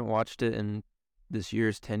it. I haven't watched it in this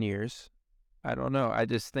year's 10 years. I don't know. I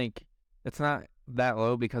just think it's not that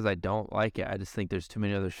low because I don't like it. I just think there's too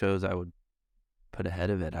many other shows I would put ahead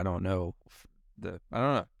of it. I don't know. I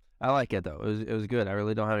don't know. I like it though. It was good. I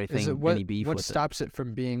really don't have any beef with it. What stops it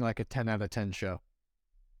from being like a 10 out of 10 show?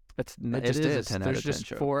 It is a 10 out of 10 There's show.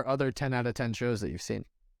 just 4 other 10 out of 10 shows that you've seen.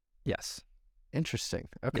 Yes. Interesting.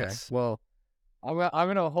 Okay. Yes. Well, I'm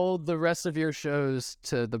gonna hold the rest of your shows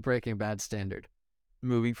to the Breaking Bad standard.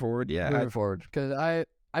 Moving forward, yeah. Moving forward, because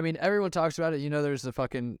I mean, everyone talks about it. You know, there's the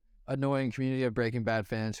fucking annoying community of Breaking Bad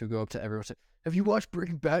fans who go up to everyone and say, "Have you watched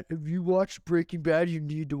Breaking Bad? Have you watched Breaking Bad? You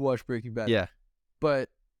need to watch Breaking Bad." Yeah. But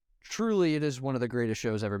truly, it is one of the greatest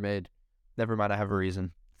shows ever made. Never mind. I have a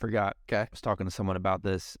reason. Forgot. Okay. I was talking to someone about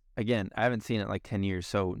this. Again, I haven't seen it in like 10 years,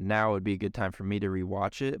 so now would be a good time for me to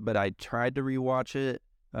rewatch it. But I tried to rewatch it.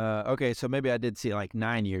 Okay, so maybe I did see it like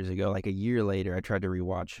 9 years ago. Like a year later, I tried to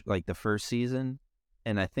rewatch like the first season.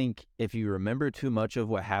 And I think if you remember too much of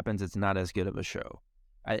what happens, it's not as good of a show.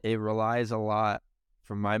 It relies a lot,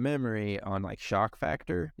 from my memory, on like shock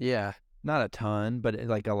factor. Yeah. Not a ton, but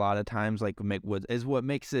like a lot of times, like is what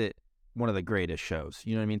makes it one of the greatest shows.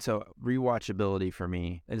 You know what I mean? So rewatchability for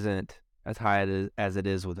me isn't as high as it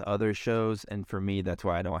is with other shows, and for me, that's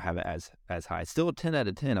why I don't have it as high. Still a 10 out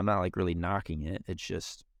of 10. I'm not like really knocking it. It's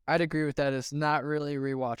just I'd agree with that. It's not really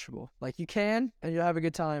rewatchable. Like you can and you'll have a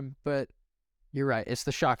good time, but you're right. It's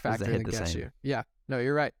the shock factor that gets you. Yeah. No,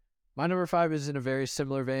 you're right. My number 5 is in a very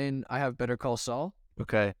similar vein. I have Better Call Saul.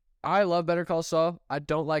 Okay. I love Better Call Saul. I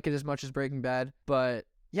don't like it as much as Breaking Bad, but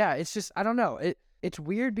yeah, it's just I don't know. It's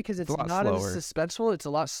weird because it's not slower. as suspenseful. It's a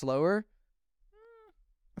lot slower.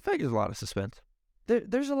 I feel like there's a lot of suspense.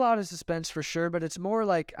 There's a lot of suspense for sure, but it's more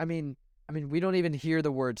like I mean, we don't even hear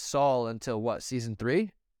the word Saul until what, season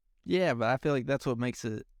 3? Yeah, but I feel like that's what makes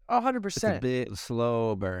it 100%. It's a bit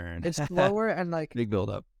slow burn. It's slower and like big build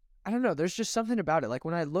up. I don't know. There's just something about it. Like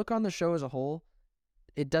when I look on the show as a whole,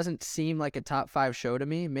 it doesn't seem like a top 5 show to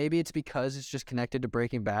me. Maybe it's because it's just connected to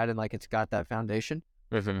Breaking Bad and like it's got that foundation.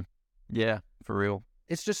 Mm-hmm. Yeah, for real.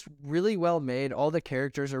 It's just really well made. All the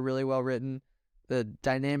characters are really well written. The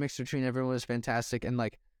dynamics between everyone is fantastic, and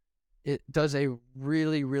like it does a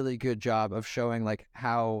really, really good job of showing like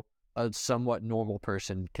how a somewhat normal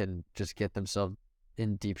person can just get themselves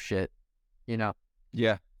in deep shit, you know?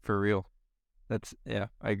 Yeah, for real. I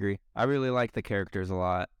agree. I really like the characters a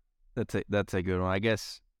lot. That's a good one. I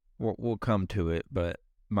guess we'll come to it, but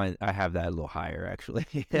I have that a little higher actually.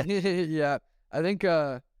 Yeah. I think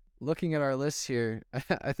looking at our lists here,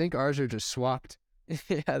 I think ours are just swapped.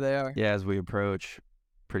 Yeah, they are. Yeah, as we approach,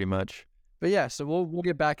 pretty much. But yeah, so we'll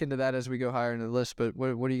get back into that as we go higher in the list. But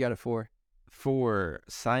what do you got it for? For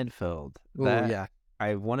Seinfeld. Oh yeah.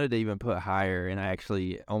 I wanted to even put higher, and I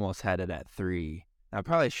actually almost had it at 3. I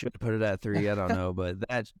probably should put it at 3. I don't know, but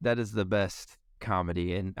that is the best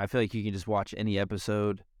comedy, and I feel like you can just watch any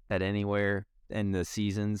episode at anywhere in the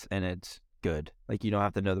seasons, and it's good. Like you don't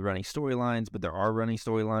have to know the running storylines, but there are running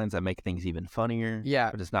storylines that make things even funnier. Yeah,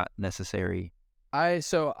 but it's not necessary.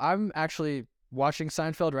 I'm actually watching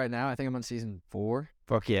Seinfeld right now. I think I'm on season 4.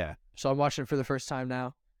 Fuck yeah! So I'm watching it for the first time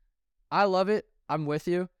now. I love it. I'm with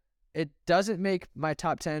you. It doesn't make my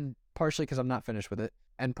top 10 partially because I'm not finished with it,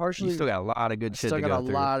 and partially you still got a lot of good shit to go through. Still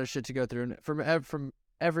got a lot of shit to go through, and from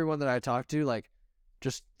everyone that I talk to, like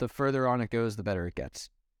just the further on it goes, the better it gets.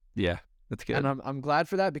 Yeah, that's good. And I'm glad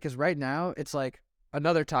for that because right now it's like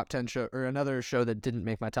another top 10 show or another show that didn't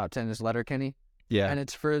make my top 10 is Letterkenny. Yeah, and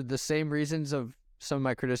it's for the same reasons of some of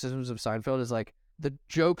my criticisms of Seinfeld is like the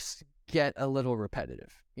jokes get a little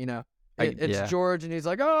repetitive, you know. It's George, and he's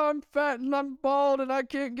like, "Oh, I'm fat and I'm bald and I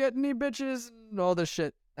can't get any bitches," and all this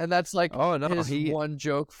shit. And that's like his one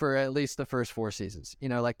joke for at least the first 4 seasons. You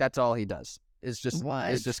know, like that's all he does is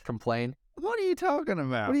just complain. What are you talking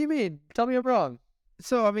about? What do you mean? Tell me I'm wrong.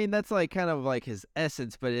 So, I mean, that's like kind of like his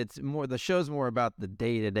essence, but the show's more about the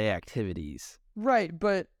day-to-day activities. Right,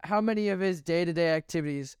 but how many of his day-to-day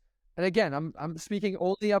activities, and again, I'm speaking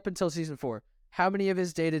only up until season 4, how many of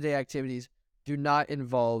his day-to-day activities do not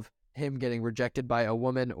involve him getting rejected by a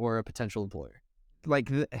woman or a potential employer? Like,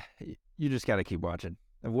 you just got to keep watching.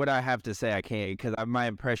 What I have to say, I can't, because my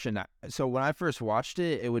impression. So when I first watched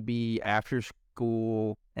it, it would be after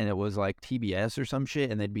school, and it was like TBS or some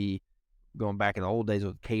shit, and they'd be going back in the old days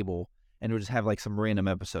with cable, and it would just have like some random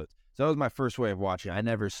episodes. So that was my first way of watching. I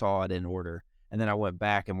never saw it in order, and then I went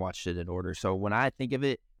back and watched it in order. So when I think of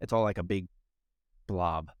it, it's all like a big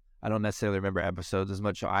blob. I don't necessarily remember episodes as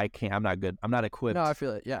much. So I can't. I'm not good. I'm not equipped. No, I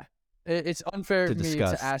feel it. Yeah, it's unfair To for me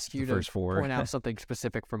discuss to ask you the to first four. point out something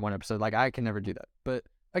specific from one episode. Like I can never do that. But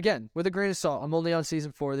again, with a grain of salt, I'm only on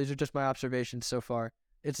season 4. These are just my observations so far.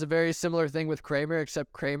 It's a very similar thing with Kramer,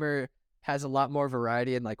 except Kramer has a lot more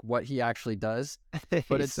variety in like what he actually does. But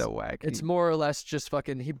He's it's so wacky. It's more or less just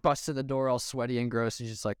fucking. He busts in the door all sweaty and gross. And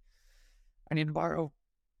he's just like, I need to borrow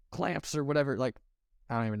clamps or whatever. Like,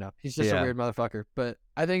 I don't even know. He's just a Yeah. weird motherfucker. But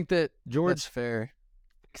I think that George that's fair.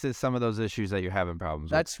 fixes some of those issues that you're having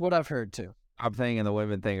problems with. That's what I've heard too. I'm thinking the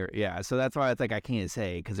women thing, yeah. So that's why it's like I can't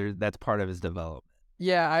say because that's part of his development.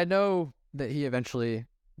 Yeah, I know that he eventually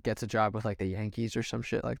gets a job with like the Yankees or some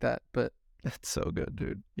shit like that. But That's so good,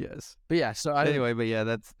 dude. Yes. yeah, so Anyway, but yeah,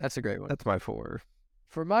 that's a great one. that's my 4.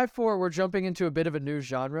 For my 4, we're jumping into a bit of a new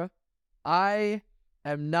genre. I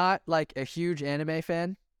am not like a huge anime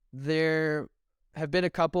fan. There have been a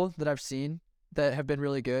couple that I've seen that have been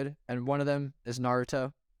really good, and one of them is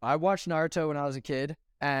Naruto. I watched Naruto when I was a kid,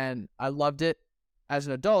 and I loved it. As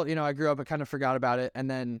an adult, I grew up and kind of forgot about it, and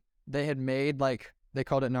then they had made like they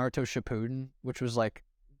called it Naruto Shippuden, which was like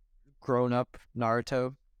grown up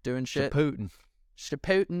Naruto doing shit.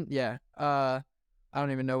 Shippuden, yeah. I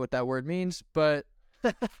don't even know what that word means, but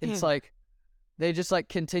it's like they just like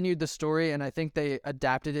continued the story, and I think they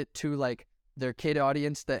adapted it to like their kid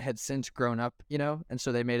audience that had since grown up, and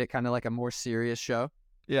so they made it kind of like a more serious show.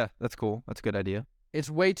 Yeah, that's cool. That's a good idea. It's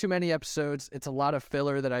way too many episodes. It's a lot of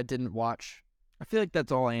filler that I didn't watch. I feel like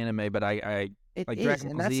that's all anime, but I It like is, Dragon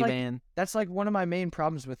and Ball that's Z, like man. that's like one of my main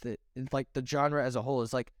problems with it. It's like the genre as a whole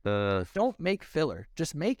is like don't make filler.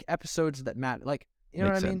 Just make episodes that matter. Like, you know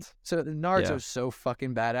Makes what I mean? sense. So Naruto's so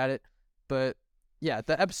fucking bad at it. But yeah,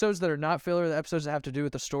 the episodes that are not filler, the episodes that have to do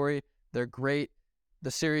with the story, they're great.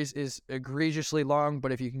 The series is egregiously long,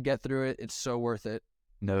 but if you can get through it, it's so worth it.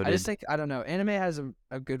 Noted. I just think, I don't know, anime has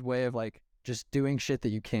a good way of like just doing shit that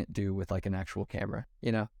you can't do with like an actual camera,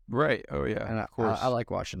 Right. Oh yeah. And Of course. I like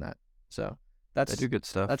watching that. So They that's do good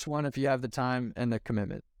stuff. that's one. If you have the time and the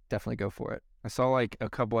commitment, definitely go for it. I saw like a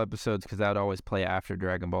couple episodes because I would always play after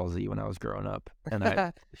Dragon Ball Z when I was growing up, and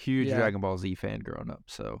I huge Yeah. Dragon Ball Z fan growing up.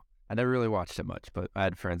 So I never really watched it much, but I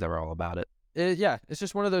had friends that were all about it. Yeah, it's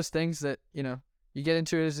just one of those things that you get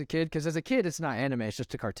into it as a kid, because as a kid it's not anime, it's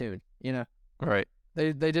just a cartoon. Right.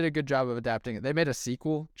 They did a good job of adapting it. They made a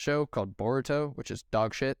sequel show called Boruto, which is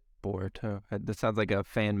dog shit. Boruto. That sounds like a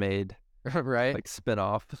fan made Right? like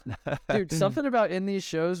spin-off. Dude, something about in these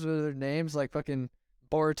shows with their names, like fucking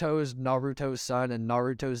Boruto is Naruto's son and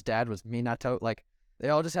Naruto's dad was Minato. Like, they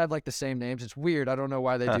all just have like the same names. It's weird. I don't know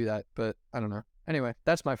why they do that, but I don't know. Anyway,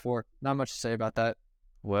 that's my 4. Not much to say about that.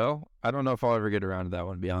 Well, I don't know if I'll ever get around to that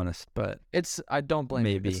one, to be honest, but I don't blame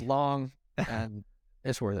you. Maybe. It's long and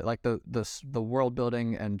it's worth it. Like the world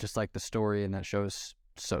building and just like the story in that show is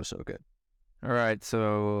so good. all right.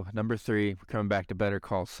 So number 3, we're coming back to Better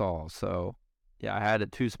Call Saul. So yeah, I had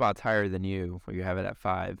it 2 spots higher than you. Where you have it at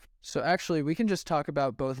 5. So actually, we can just talk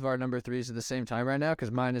about both of our number 3s at the same time right now,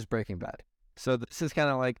 because mine is Breaking Bad. So this is kind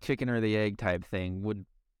of like chicken or the egg type thing. Would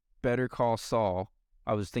Better Call Saul?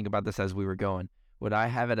 I was thinking about this as we were going. Would I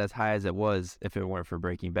have it as high as it was if it weren't for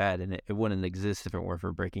Breaking Bad? And it wouldn't exist if it weren't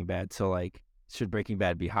for Breaking Bad. So, like, should Breaking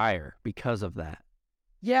Bad be higher because of that?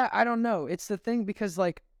 Yeah, I don't know. It's the thing because,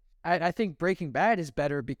 like, I think Breaking Bad is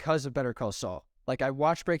better because of Better Call Saul. Like, I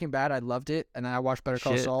watched Breaking Bad, I loved it, and then I watched Better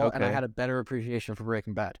Call Shit, Saul, and I okay. had a better appreciation for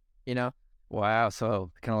Breaking Bad, Wow.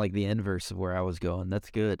 So, kind of like the inverse of where I was going.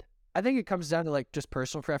 That's good. I think it comes down to, like, just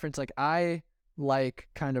personal preference. Like, I like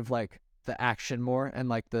kind of, like, the action more and,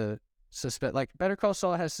 like, the suspense. Like, Better Call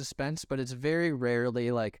Saul has suspense, but it's very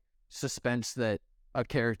rarely, like, suspense that a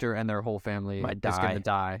character and their whole family Might is going to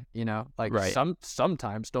die. die, Like, Right.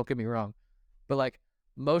 sometimes, don't get me wrong. But, like,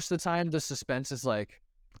 most of the time, the suspense is, like,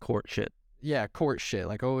 Court shit. yeah, court shit.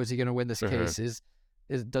 Like, oh, is he going to win this Uh-huh. case?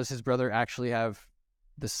 Does his brother actually have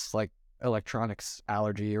this, like, electronics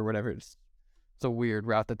allergy or whatever? It's a weird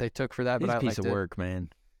route that they took for that, He's but a I piece liked of it. work, man.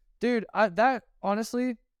 Dude, that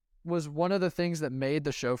honestly was one of the things that made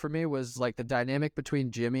the show for me, was like the dynamic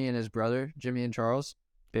between Jimmy and his brother, Jimmy and Charles.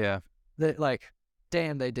 Yeah. That, like,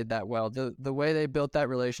 damn, they did that well. The way they built that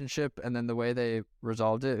relationship and then the way they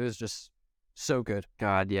resolved it, it was just so good.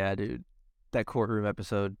 God, yeah, dude. That courtroom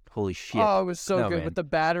episode. Holy shit. Oh, it was so No, good man. with the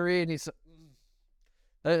battery, and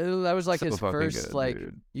That was like So his fucking first, good, like,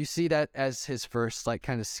 dude. you see that as his first, like,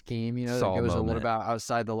 kind of scheme, that Saul goes a little moment. bit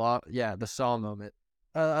outside the law. Yeah, the Saul moment.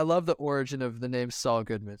 I love the origin of the name Saul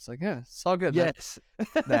Goodman. It's like, yeah, Saul Goodman. Yes,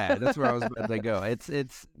 that's where I was about to go.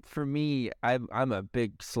 It's for me. I'm a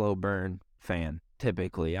big slow burn fan.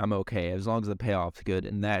 Typically, I'm okay as long as the payoff's good,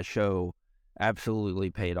 and that show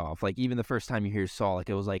absolutely paid off. Like even the first time you hear Saul, like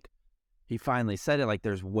it was like he finally said it. Like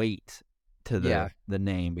there's weight to Yeah, the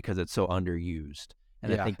name because it's so underused,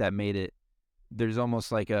 and I yeah, think that made it. There's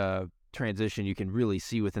almost like a transition you can really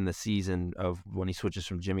see within the season of when he switches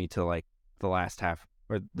from Jimmy to like the last half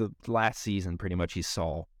or the last season. Pretty much he's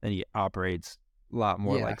Saul, and he operates a lot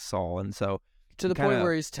more yeah. like Saul, and so To you the kind point of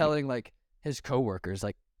where he's telling, like, his coworkers,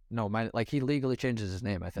 like, no, like, he legally changes his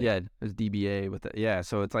name, I think. yeah, there's DBA with it. Yeah,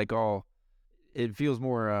 so it's like all it feels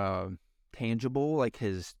more tangible, like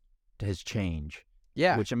his change.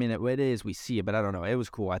 Yeah. Which I mean, it is. We see it, but I don't know. It was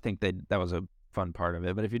cool. I think that was a fun part of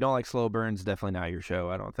it. But if you don't like slow burns, definitely not your show.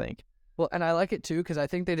 I don't think. Well, and I like it too because I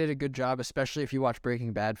think they did a good job, especially if you watch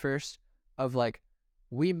Breaking Bad first, of like,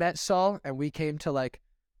 we met Saul and we came to like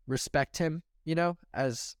respect him,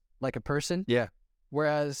 as like a person. Yeah.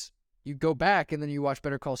 Whereas you go back and then you watch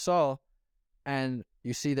Better Call Saul and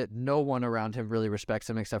you see that no one around him really respects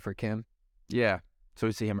him except for Kim. Yeah. So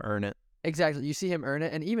we see him earn it. Exactly. You see him earn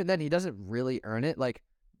it. And even then, he doesn't really earn it. Like,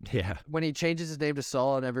 Yeah. when he changes his name to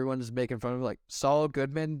Saul and everyone's making fun of him, like, Saul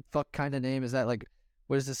Goodman, fuck kind of name. Is that like,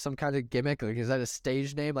 what is this, some kind of gimmick? Like, is that a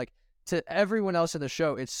stage name? Like, to everyone else in the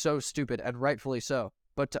show, it's so stupid and rightfully so.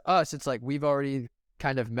 But to us, it's like we've already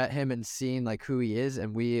kind of met him and seen like who he is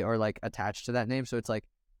and we are like attached to that name. So it's like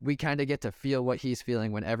we kind of get to feel what he's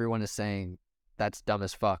feeling when everyone is saying that's dumb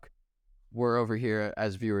as fuck. We're over here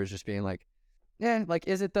as viewers just being like, yeah, like,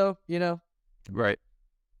 is it though? Right.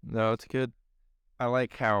 No, it's good. I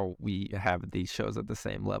like how we have these shows at the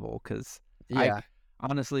same level because Yeah. I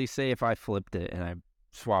honestly say if I flipped it and I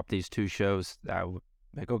swapped these two shows, I would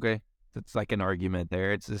like, okay, it's like an argument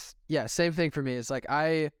there. It's just, Yeah, same thing for me. It's like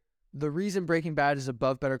the reason Breaking Bad is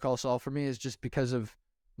above Better Call Saul for me is just because of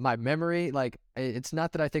my memory. Like, it's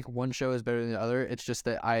not that I think one show is better than the other. It's just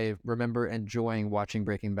that I remember enjoying watching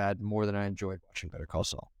Breaking Bad more than I enjoyed watching Better Call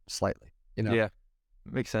Saul. Slightly, yeah,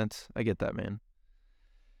 makes sense. I get that, man.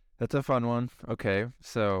 That's a fun one. Okay,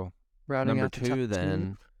 so Rounding number out the top two,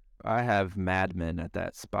 then I have Mad Men at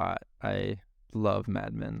that spot. I love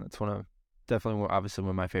Mad Men. That's definitely obviously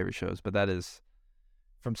one of my favorite shows. But that is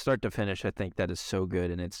from start to finish. I think that is so good,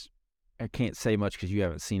 and I can't say much because you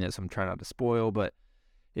haven't seen it, so I'm trying not to spoil. But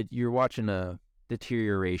you're watching a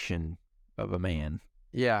deterioration of a man,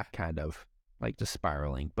 Yeah, kind of like just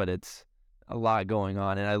spiraling. But it's a lot going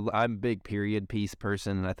on, and I'm a big period piece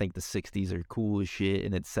person, and I think the '60s are cool as shit,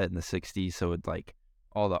 and it's set in the '60s, so it's like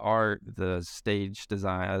all the art, the stage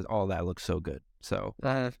design, all that looks so good. So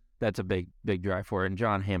that's a big drive for it. And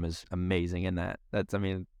John Hamm is amazing in that.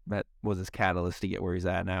 That was his catalyst to get where he's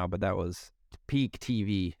at now, but that was peak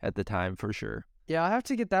TV at the time for sure. yeah. I'll have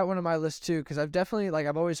to get that one on my list too because I've definitely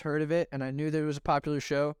I've always heard of it and I knew that it was a popular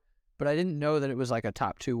show, but I didn't know that it was like a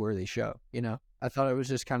top 2 worthy show. I thought it was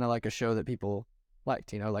just kind of like a show that people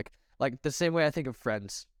liked. Like the same way I think of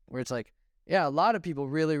Friends, where it's like, yeah, a lot of people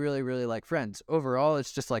really, really, really like Friends. Overall,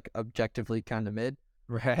 it's just like objectively kind of mid.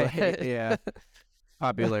 Right. But Yeah.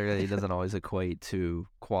 Popularity doesn't always equate to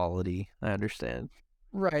quality. I understand.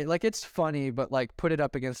 right, like it's funny, but like put it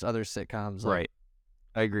up against other sitcoms, like, Right.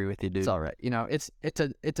 I agree with you, dude. it's all right.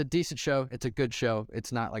 It's a decent show. It's a good show.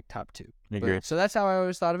 It's not like top 2. I agree. So that's how I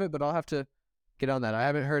always thought of it. But I'll have to get on that. I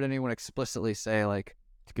haven't heard anyone explicitly say like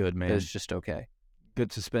It's good, that man. it's just okay.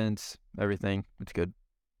 Good suspense, everything. It's good.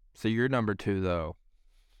 So you're number 2, though.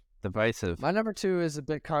 Divisive. My number 2 is a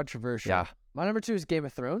bit controversial. Yeah. My number 2 is Game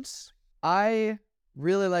of Thrones. I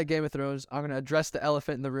really like Game of Thrones. I'm gonna address the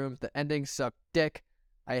elephant in the room. The ending sucked dick.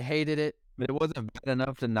 I hated it. But it wasn't bad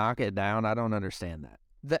enough to knock it down. I don't understand that.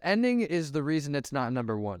 The ending is the reason it's not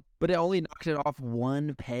number 1. But it only knocked it off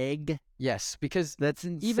one peg. Yes, because That's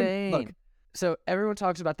insane. even look, so everyone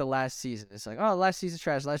talks about the last season. It's like, oh, last season's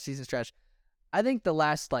trash. Last season's trash. I think the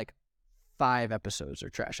last 5 episodes are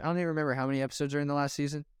trash. I don't even remember how many episodes are in the last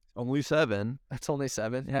season. Only 7. It's only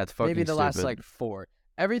 7. Yeah, it's fucking Maybe the last stupid. 4.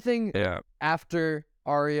 Everything Yeah. after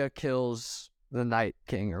Arya kills the Night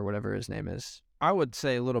King or whatever his name is. I would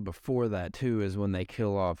say a little before that, too, is when they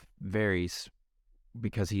kill off Varys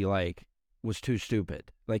because he, was too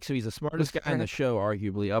stupid. So he's the smartest guy in the show,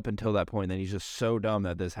 arguably, up until that point. Then he's just so dumb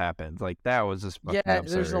that this happens. That was just fucking Yeah,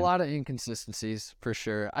 absurd. there's a lot of inconsistencies for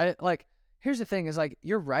sure. Here's the thing is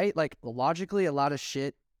you're right. Logically, a lot of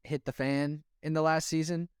shit hit the fan in the last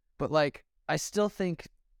season, but I still think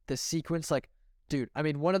the sequence, dude, I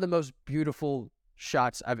mean, one of the most beautiful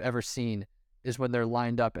shots I've ever seen is when they're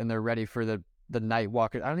lined up and they're ready for the Night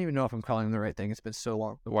Walker. I don't even know if I'm calling them the right thing. It's been so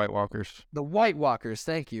long. The White Walkers. The White Walkers.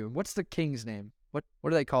 Thank you. What's the king's name? What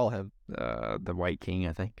do they call him? The White King,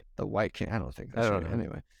 I think. The White King. I don't think that's I don't right. know.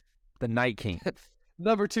 Anyway, The Night King.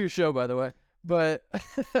 number 2 show, by the way. But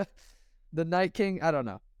the Night King. I don't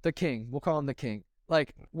know. The King. We'll call him the King.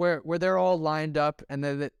 Like where they're all lined up and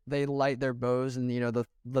then they light their bows and the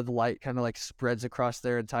light kind of like spreads across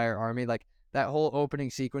their entire army. Like that whole opening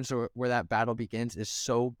sequence where that battle begins is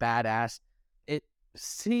so badass. It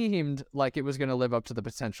seemed like it was going to live up to the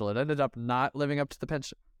potential. It ended up not living up to the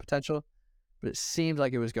potential, but it seemed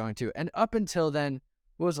like it was going to. And up until then,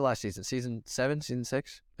 what was the last season? Season 7? Season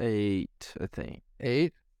 6? 8, I think.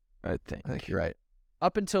 8? I think. I think you're right.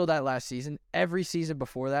 Up until that last season, every season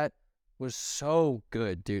before that was so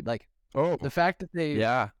good, dude. Like the fact that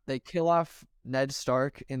they kill off Ned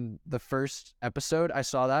Stark in the first episode, I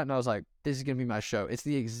saw that and I was like, this is gonna be my show. It's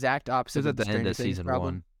the exact opposite. It was of at the end of season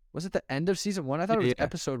 1. Was it the end of season 1? I thought it was Yeah.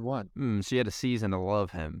 episode 1. She had a season to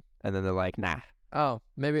love him, and then they're like, nah. Oh,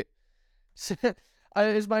 maybe.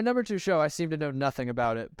 It's my number 2 show. I seem to know nothing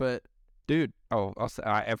about it, but Dude, I'll say,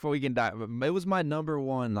 all right, before we can dive, it was my number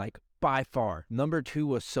 1, like, by far. Number 2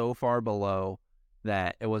 was so far below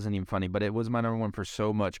that it wasn't even funny, but it was my number 1 for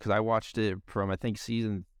so much, because I watched it from, I think,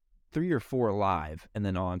 season 3 or 4 live, and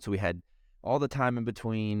then on, so we had all the time in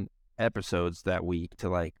between episodes that week to,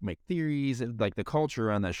 like, make theories, and, like, the culture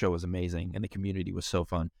around that show was amazing, and the community was so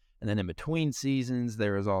fun, and then in between seasons,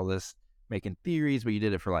 there was all this making theories, but you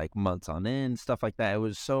did it for, like, months on end, stuff like that. It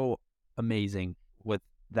was so amazing with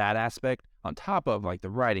that aspect, on top of, like, the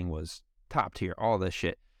writing was top tier, all this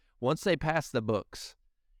shit. Once they passed the books,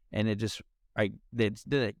 and it just, they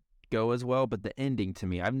didn't go as well, but the ending to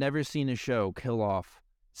me, I've never seen a show kill off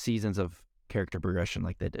seasons of character progression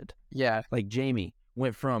like they did. yeah. Like, Jaime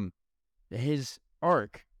went from, his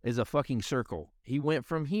arc is a fucking circle. He went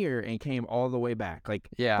from here and came all the way back. Like,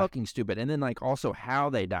 Yeah. fucking stupid. And then, like, also how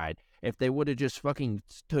they died. If they would have just fucking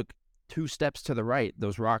took 2 steps to the right,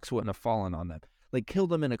 those rocks wouldn't have fallen on them. Like, killed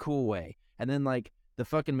them in a cool way. And then, like, the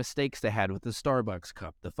fucking mistakes they had with the Starbucks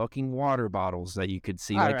cup, the fucking water bottles that you could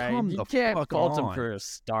see. All like, right, come you the can't fuck fault on. him for a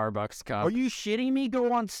Starbucks cup. Are you shitting me?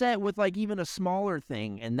 Go on set with, like, even a smaller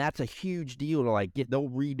thing, and that's a huge deal to, like, they'll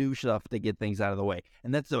redo stuff to get things out of the way.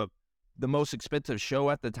 And that's the most expensive show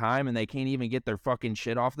at the time, and they can't even get their fucking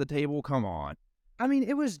shit off the table? Come on. I mean,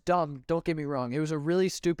 it was dumb. Don't get me wrong. It was a really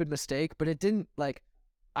stupid mistake, but it didn't, like,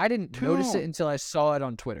 I didn't notice it until I saw it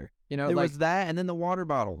on Twitter. You know, There like, was that, and then the water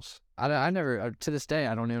bottles. I never, to this day,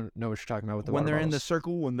 I don't even know what you're talking about with the When water they're in the bottles.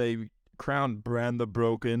 circle, when they crown Bran the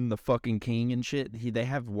Broken, the fucking king and shit, they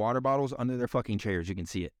have water bottles under their fucking chairs. You can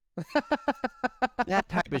see it. That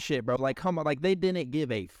type of shit, bro. Like, come on. Like, they didn't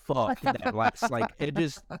give a fuck that last, like, it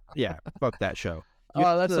just, yeah, fuck that show. You Oh,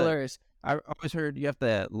 have that's to- hilarious. I always heard you have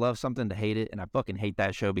to love something to hate it, and I fucking hate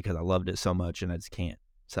that show because I loved it so much, and I just can't.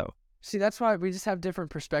 So, See, that's why we just have different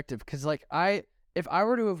perspective. Because, like, if I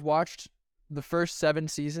were to have watched the first 7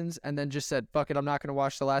 seasons and then just said, fuck it, I'm not going to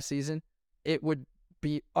watch the last season, it would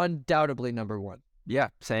be undoubtedly number 1. yeah,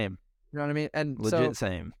 same. You know what I mean? And Legit so,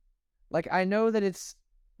 same. like, I know that it's,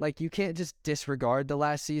 like, you can't just disregard the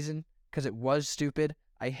last season because it was stupid.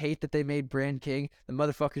 I hate that they made Bran king. The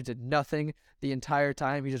motherfucker did nothing the entire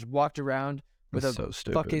time. He just walked around with It's a so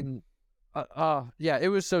stupid. fucking... yeah, it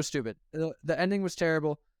was so stupid. The ending was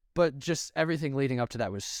terrible, but just everything leading up to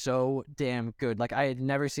that was so damn good. Like, I had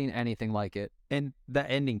never seen anything like it. And that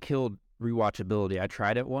ending killed rewatchability. I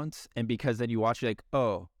tried it once, and because then you watch it, like,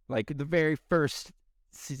 oh, like the very first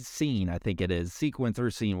scene, I think it is, sequence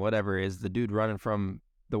or scene, whatever, is the dude running from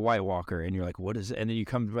the White Walker, and you're like, what is it? And then you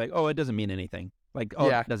come to like, oh, it doesn't mean anything. Like, oh,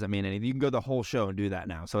 Yeah. it doesn't mean anything. You can go the whole show and do that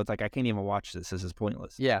now. So it's like, I can't even watch this. This is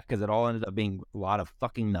pointless. Yeah. Because it all ended up being a lot of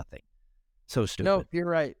fucking nothing. So stupid. No, you're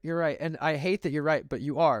right. You're right. And I hate that you're right, but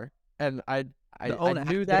you are. And I The own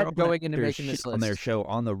knew their that own going into actors making this shit list. on their show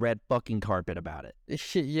on the red fucking carpet about it.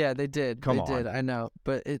 Yeah, they did. Come They did. on. I know,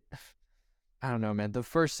 but I don't know, man. The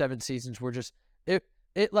first 7 seasons were just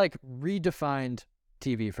it like redefined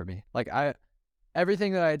TV for me. Like,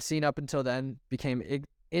 everything that I had seen up until then became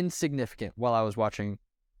insignificant while I was watching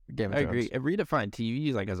Game of I Thrones. agree. It redefined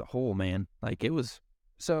TV like as a whole, man. Like, it was.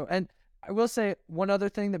 So, and I will say one other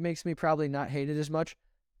thing that makes me probably not hate it as much.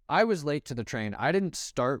 I was late to the train. I didn't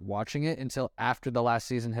start watching it until after the last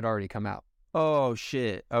season had already come out. Oh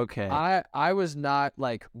shit. Okay. I was not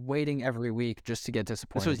like waiting every week just to get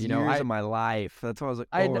disappointed. This was you know, years of my life. That's why I was like,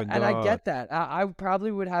 I oh my and I God. get that. I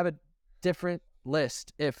probably would have a different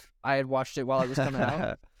list if I had watched it while it was coming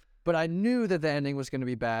out. But I knew that the ending was going to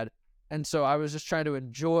be bad, and so I was just trying to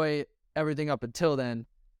enjoy everything up until then.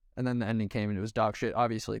 and then the ending came and it was dog shit,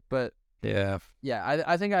 obviously. But Yeah. yeah,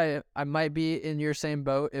 I think I might be in your same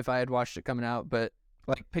boat if I had watched it coming out, but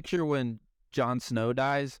Like, picture when Jon Snow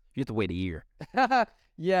dies, you have to wait a year.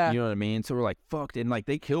 yeah, You know what I mean? So we're like, fucked. And, like,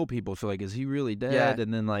 they kill people. So, like, is he really dead? Yeah.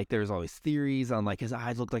 And then, like, there's all these theories on, like, his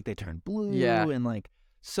eyes look like they turned blue. Yeah. And, like,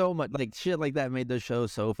 so much, like, shit like that made the show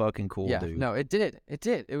so fucking cool, yeah, dude. no, it did.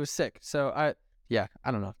 It was sick. So I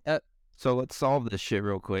don't know. So let's solve this shit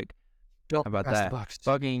real quick. Bill, How about pass the that? box.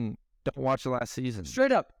 Fucking don't watch the last season.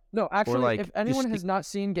 Straight up. No, actually, like, if anyone just has not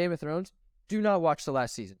seen Game of Thrones, do not watch the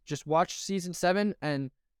last season. Just watch season 7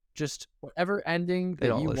 and just whatever ending They that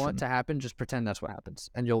don't you listen. want to happen, just pretend that's what happens,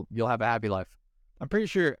 and you'll have a happy life. I'm pretty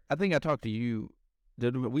sure. I think I talked to you.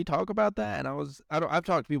 Did we talk about that? And I've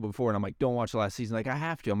talked to people before, and I'm like, don't watch the last season. Like, I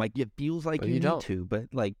have to. I'm like, it feels like But you you need don't. to, but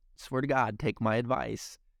like, swear to God, take my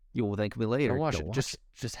advice. You will thank me later. Don't watch it.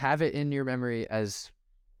 Just have it in your memory as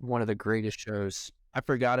one of the greatest shows. I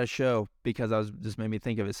forgot a show because just made me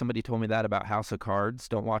think of it. Somebody told me that about House of Cards.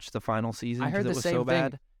 Don't watch the final season I heard because the it was same so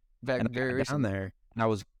thing bad. And I very got down recently. there, and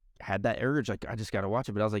I had that urge, like, I just got to watch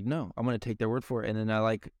it. But I was like, no, I'm going to take their word for it. And then I,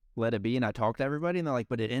 like, let it be, and I talked to everybody, and they're like,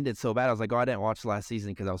 but it ended so bad. I was like, oh, I didn't watch the last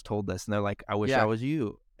season because I was told this. And they're like, I wish Yeah. I was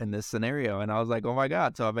you in this scenario. And I was like, oh, my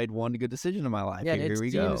God. So I made one good decision in my life. Yeah, Here it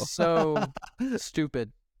we go. seems so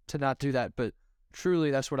stupid to not do that, but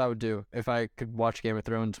truly that's what I would do if I could watch Game of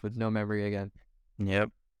Thrones with no memory again. Yep.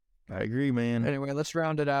 I agree, man. Anyway, let's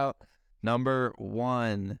round it out. Number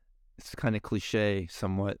 1. It's kind of cliche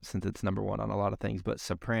somewhat since it's number 1 on a lot of things, but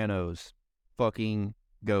Sopranos, fucking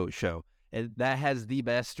GOAT show. That has the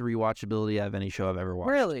best rewatchability of any show I've ever watched.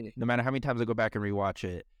 Really? No matter how many times I go back and rewatch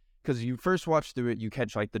it, because you first watch through it, you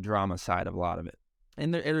catch like the drama side of a lot of it,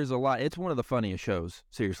 and there's a lot. It's one of the funniest shows,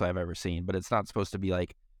 seriously, I've ever seen. But it's not supposed to be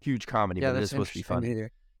like huge comedy, Yeah, but it that's is supposed to be interesting funny.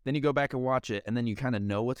 either. Then you go back and watch it, and then you kind of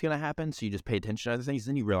know what's gonna happen, so you just pay attention to other things.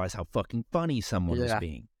 Then you realize how fucking funny someone was Yeah.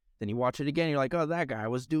 being. Then you watch it again, you're like, oh, that guy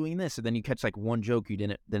was doing this, and then you catch like one joke you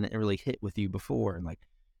didn't really hit with you before, and like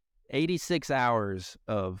 86 hours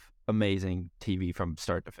of amazing TV from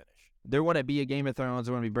start to finish. There wouldn't be a Game of Thrones,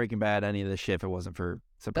 there wouldn't be Breaking Bad, any of this shit if it wasn't for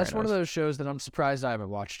Sopranos. That's one of those shows that I'm surprised I haven't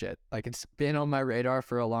watched yet. Like, it's been on my radar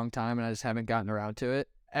for a long time, and I just haven't gotten around to it.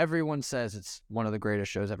 Everyone says it's one of the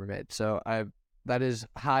greatest shows ever made, so that is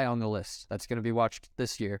high on the list. That's going to be watched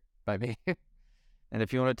this year by me. And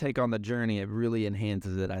if you want to take on the journey, it really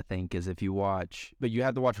enhances it, I think, is if you watch, but you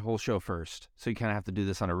have to watch the whole show first. So you kind of have to do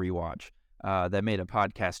this on a rewatch. That made a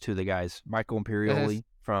podcast too, the guys, Michael Imperioli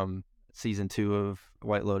from season 2 of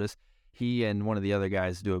White Lotus. He and one of the other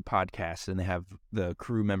guys do a podcast, and they have the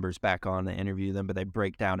crew members back on to interview them, but they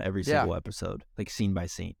break down every single episode, like scene by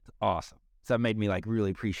scene. It's awesome. So that made me like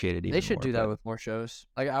really appreciate it even They should more, do that but with more shows.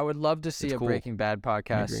 Like, I would love to see It's a cool. Breaking Bad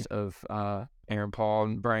podcast of Aaron Paul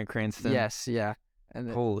and Bryan Cranston. yes, yeah. And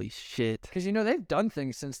Holy shit. because they've done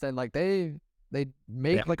things since then. Like, they They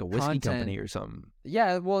make have like a whiskey content. company or something.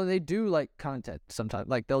 Yeah, well, they do like content sometimes.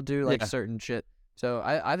 Like, they'll do like Yeah. certain shit. So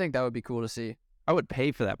I think that would be cool to see. I would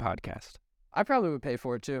pay for that podcast. I probably would pay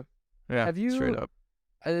for it too. Yeah, Have you- straight up.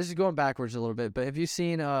 This is going backwards a little bit, but have you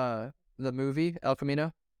seen the movie El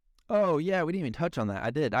Camino? Oh yeah, we didn't even touch on that.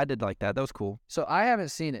 I did like that. That was cool. So I haven't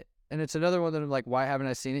seen it, and it's another one that I'm like, why haven't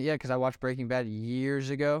I seen it yet? Because I watched Breaking Bad years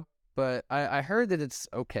ago, but I heard that it's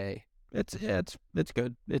okay. It's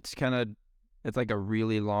good. It's like a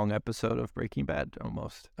really long episode of Breaking Bad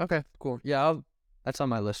almost. Okay, cool. Yeah, that's on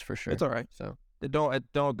my list for sure. It's all right. So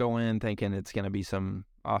Don't go in thinking it's gonna be some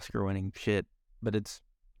Oscar-winning shit, but it's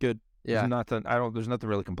good. yeah, There's nothing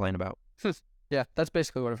really to complain about. yeah, that's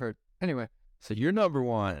basically what I've heard. Anyway, So you're number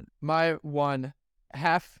 1. my one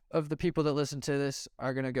half of the people that listen to this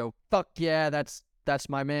are gonna go, fuck yeah, that's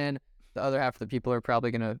my man. The other half of the people are probably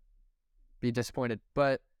gonna be disappointed.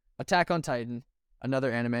 But Attack on Titan,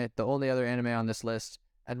 another anime, the only other anime on this list,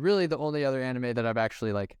 and really the only other anime that I've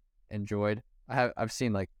actually like enjoyed. I've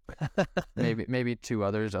seen like maybe 2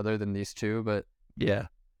 others other than these 2, but Yeah.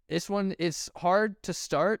 this one is hard to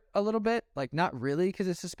start a little bit. Like, not really because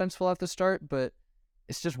it's suspenseful at the start, but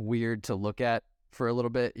it's just weird to look at for a little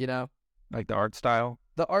bit, Like the art style.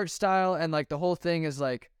 The art style and like the whole thing is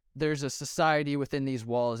like there's a society within these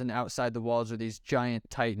walls, and outside the walls are these giant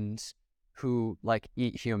titans who like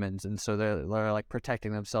eat humans, and so they're like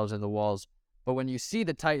protecting themselves in the walls. But when you see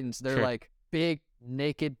the titans, they're Sure. like big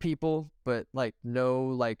naked people, but like no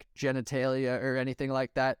like genitalia or anything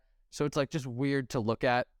like that. So it's like just weird to look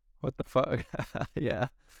at. What the fuck? Yeah.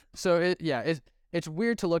 So it's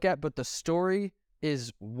weird to look at, but the story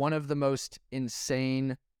is one of the most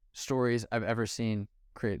insane stories I've ever seen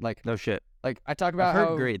create. Like No shit. I talk about I've heard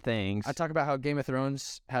how great things. I talk about how Game of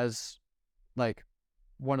Thrones has like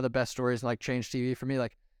one of the best stories and like changed TV for me.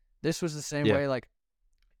 Like This was the same Yeah. way. Like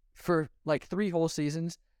for like 3 whole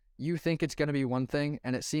seasons, you think it's gonna be one thing,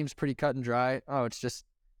 and it seems pretty cut and dry. Oh, it's just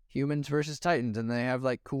humans versus Titans, and they have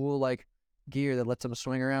like cool like gear that lets them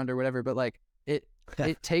swing around or whatever. But like it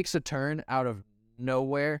takes a turn out of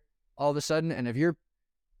nowhere all of a sudden, and if you're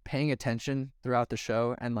paying attention throughout the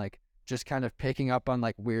show and like just kind of picking up on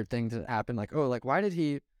like weird things that happen, like, oh, like why did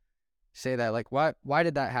he say that? Like why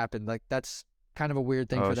did that happen? Like that's kind of a weird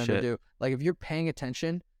thing Oh, for them to shit. do. Like if you're paying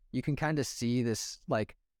attention, you can kind of see this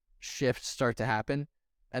like shift start to happen,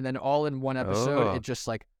 and then all in one episode, Oh. it just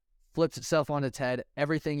like flips itself on its head.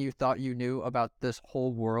 Everything you thought you knew about this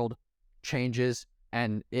whole world changes,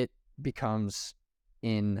 and it becomes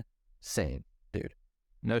insane, dude.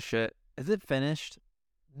 No shit. Is it finished?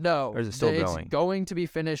 No, Or is it still it's going? going to be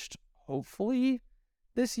finished hopefully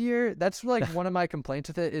this year. That's like one of my complaints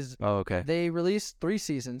with it is Oh, okay. they released 3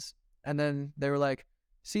 seasons, and then they were like,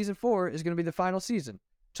 season 4 is going to be the final season,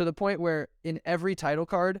 to the point where in every title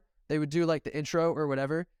card they would do like the intro or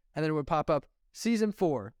whatever, and then it would pop up season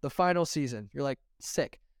 4, the final season. You're like,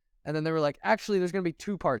 sick. And then they were like, actually there's going to be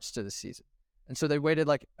 2 parts to this season, and so they waited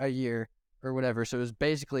like a year or whatever, so it was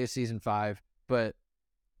basically a season 5, but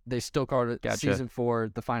they still called it Gotcha. season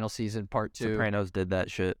 4, the final season, part 2. Sopranos did that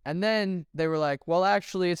shit. And then they were like, well,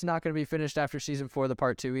 actually, it's not going to be finished after season 4, the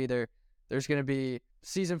part 2 either. There's going to be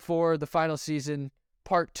season 4, the final season,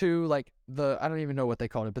 part 2, like I don't even know what they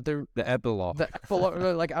called it, but they're The epilogue.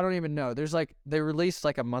 like, I don't even know. There's like, they released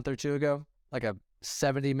like a month or 2 ago, like a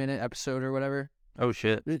 70-minute episode or whatever. Oh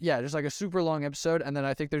shit. Yeah, just like a super long episode. And then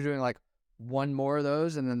I think they're doing like one more of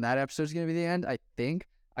those, and then that episode's going to be the end, I think.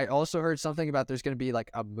 I also heard something about there's going to be like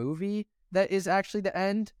a movie that is actually the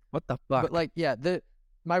end. What the fuck? But like, yeah,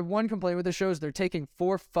 my one complaint with the show is they're taking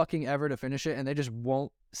for fucking ever to finish it, and they just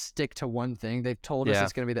won't stick to one thing. They've told us Yeah.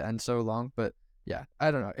 it's going to be the end so long, but yeah, I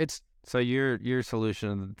don't know. It's So your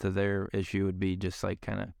solution to their issue would be just like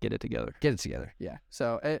kind of get it together. get it together. Yeah.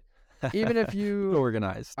 So even if you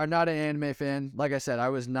Organized. are not an anime fan, like I said, I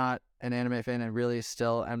was not an anime fan, and really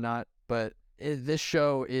still am not. But this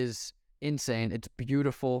show is insane. It's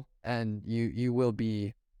beautiful, and you will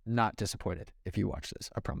be not disappointed if you watch this.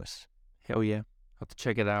 I promise. Hell yeah. I'll have to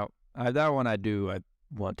check it out. That one I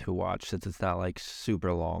want to watch since it's not like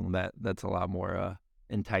super long. That's a lot more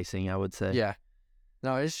enticing, I would say. Yeah.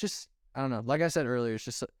 No, it's just, I don't know. Like I said earlier, it's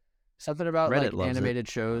just something about Reddit like loves it. animated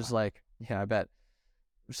shows. Like, yeah, I bet.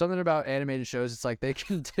 Something about animated shows, it's like they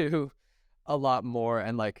can do a lot more,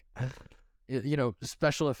 and like, you know,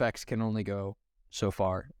 special effects can only go so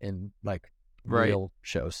far in like Right. real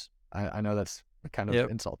shows. I know that's kind of Yep.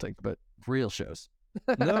 insulting, but real shows.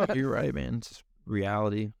 No, you're right, man. It's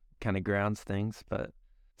reality kind of grounds things. But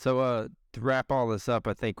so to wrap all this up,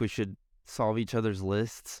 I think we should solve each other's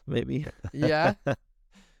lists, maybe. Yeah.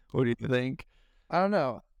 What do you think? I don't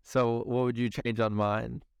know. So what would you change on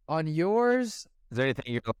mine? On yours, Is there anything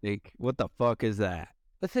you're like, what the fuck is that?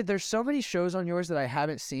 there's so many shows on yours that I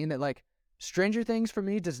haven't seen that like Stranger Things for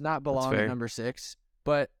me does not belong fair. at number 6.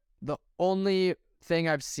 But the only thing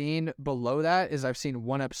I've seen below that is I've seen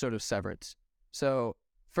 1 episode of Severance. So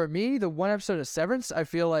for me, the 1 episode of Severance, I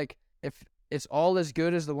feel like if it's all as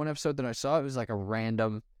good as the 1 episode that I saw, it was like a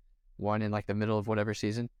random one in like the middle of whatever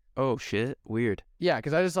season. Oh shit, weird. Yeah,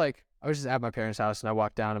 because I was just at my parents' house, and I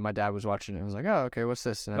walked down and my dad was watching it. I was like, oh, okay, what's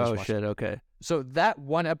this? And I just Oh watched shit, okay. So that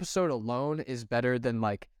 1 episode alone is better than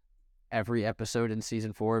like every episode in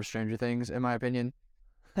season 4 of Stranger Things, in my opinion.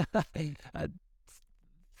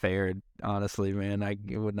 Fair, honestly, man. I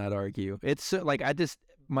would not argue. It's so, like the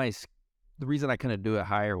reason I couldn't do it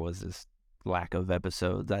higher was this lack of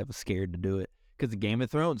episodes. I was scared to do it because the Game of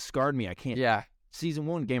Thrones scarred me. I can't. Yeah, Season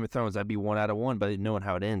 1 Game of Thrones, I'd be 1 out of 1, but knowing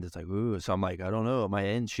how it ends, it's like ooh. So I'm like, I don't know, it might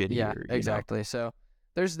end shitty. yeah, or, you know? exactly. So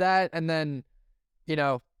there's that, and then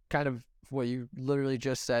kind of what you literally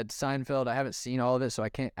just said, Seinfeld. I haven't seen all of it, so I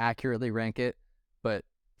can't accurately rank it, but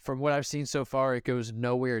from what I've seen so far, it goes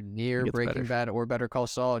nowhere near It gets Breaking better. Bad or Better Call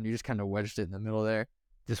Saul, and you just kind of wedged it in the middle there.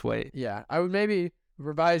 Just wait. Yeah, I would maybe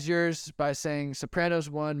revise yours by saying Sopranos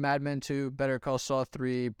 1, Mad Men 2, Better Call Saul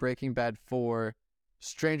 3, Breaking Bad 4,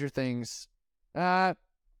 Stranger Things. See,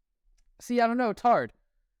 I don't know. It's hard.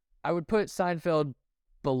 I would put Seinfeld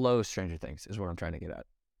below Stranger Things is what I'm trying to get at.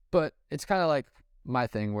 But it's kind of like my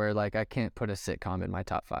thing where like I can't put a sitcom in my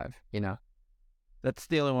top 5, you know? That's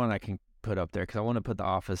the only one I can put up there because I want to put The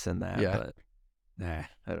Office in that. Yeah. But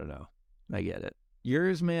I don't know. I get it.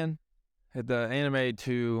 Yours, man. The anime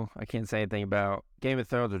too. I can't say anything about. Game of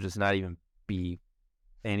Thrones will just not even be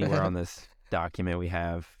anywhere on this document we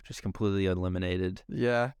have. Just completely eliminated.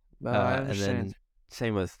 Yeah. No, I And understand. then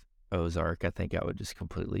same with Ozark. I think I would just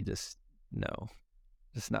completely just no,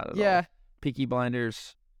 just not at all. Yeah. Peaky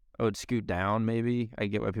Blinders, I would scoot down maybe. I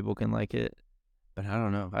get why people can like it, but I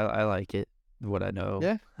don't know. I like it, what I know.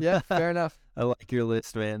 Yeah, fair enough. I like your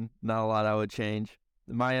list, man. Not a lot I would change.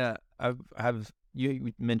 My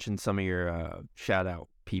you mentioned some of your shout out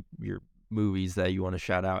your movies that you want to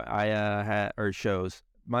shout out. I had or shows.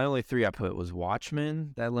 My only 3 I put was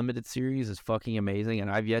Watchmen. That limited series is fucking amazing,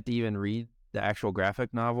 and I've yet to even read the actual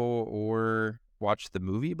graphic novel or watch the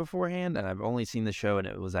movie beforehand, and I've only seen the show, and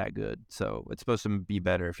it was that good. So it's supposed to be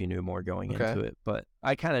better if you knew more going into it. But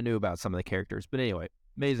I kind of knew about some of the characters. But anyway,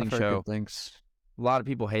 amazing I've heard show. good things. A lot of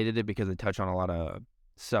people hated it because they touch on a lot of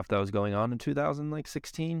stuff that was going on in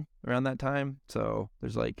 2016 around that time. So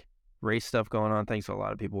there's like race stuff going on. Thanks. So a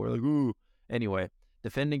lot of people were like, ooh. Anyway,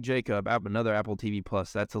 Defending Jacob, another Apple TV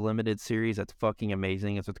Plus. That's a limited series. That's fucking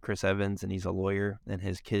amazing. It's with Chris Evans, and he's a lawyer, and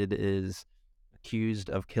his kid is accused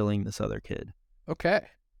of killing this other kid. Okay.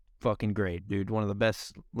 Fucking great, dude. One of the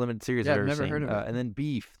best limited series I've ever never seen. heard of it. And then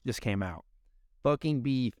Beef just came out. Fucking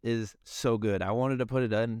Beef is so good. I wanted to put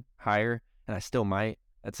it in higher, and I still might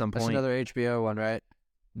at some point. That's another HBO one, right?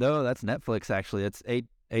 No, that's Netflix, actually. It's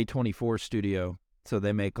A24 Studio. So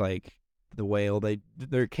they make, like, The Whale.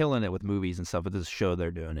 They're killing it with movies and stuff, but this show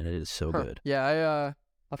they're doing, and it is so good. Yeah, I'll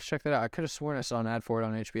have to check that out. I could have sworn I saw an ad for it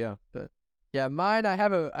on HBO, but yeah, mine, I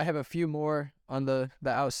have a few more on the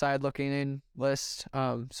outside looking in list.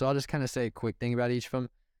 So I'll just kind of say a quick thing about each of them.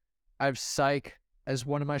 I have Psych as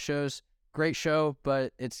one of my shows. Great show,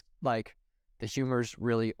 but it's like the humor's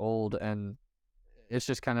really old and it's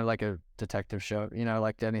just kind of like a detective show,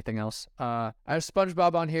 like anything else. I have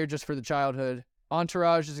SpongeBob on here just for the childhood.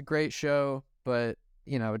 Entourage is a great show, but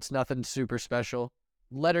it's nothing super special.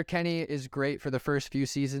 Letterkenny is great for the first few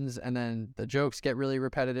seasons, and then the jokes get really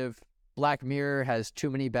repetitive. Black Mirror has too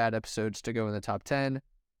many bad episodes to go in the top 10,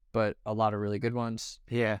 but a lot of really good ones.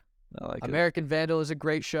 Yeah, I like American Vandal is a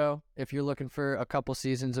great show if you're looking for a couple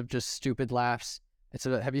seasons of just stupid laughs.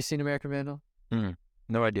 Have you seen American Vandal?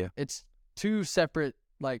 No idea. It's 2 separate,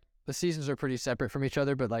 like, the seasons are pretty separate from each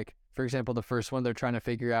other, but, like, for example, the first one, they're trying to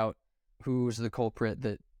figure out who's the culprit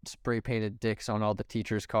that spray painted dicks on all the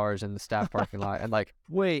teachers' cars in the staff parking lot. And, like,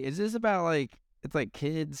 wait, is this about, like, it's like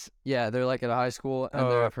kids? Yeah, they're, like, at a high school. And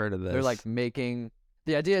I've heard of this. They're, like,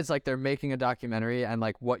 the idea is, like, they're making a documentary, and,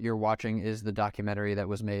 like, what you're watching is the documentary that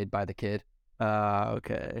was made by the kid.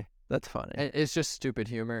 Okay. That's funny. And it's just stupid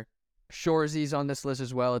humor. Shoresy's on this list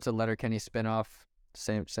as well. It's a Letterkenny spinoff.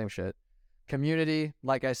 Same shit. Community,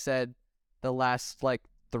 like I said, the last, like,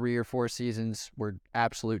 3 or 4 seasons were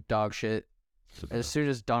absolute dog shit. As soon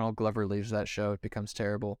as Donald Glover leaves that show, it becomes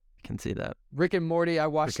terrible. I can see that. Rick and Morty, I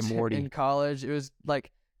watched in college. It was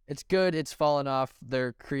like, it's good. It's fallen off.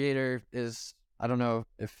 Their creator is, I don't know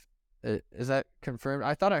if, is that confirmed?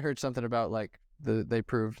 I thought I heard something about, like, they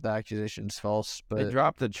proved the accusation's false, but they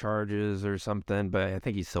dropped the charges or something, but I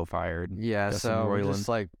think he's still fired. Yeah, Justin so Roiland. just,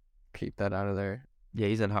 like, keep that out of there. Yeah,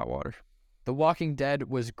 he's in hot water. The Walking Dead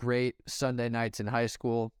was great Sunday nights in high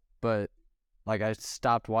school, but, like, I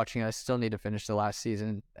stopped watching. I still need to finish the last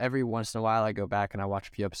season. Every once in a while, I go back and I watch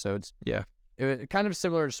a few episodes. Yeah. It was kind of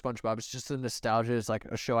similar to SpongeBob. It's just the nostalgia. It's like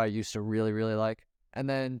a show I used to really, really like. And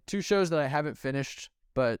then 2 shows that I haven't finished,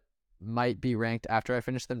 but might be ranked after I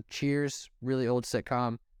finish them. Cheers, really old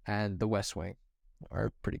sitcom, and The West Wing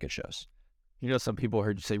are pretty good shows. Some people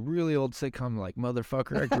heard you say really old sitcom, like,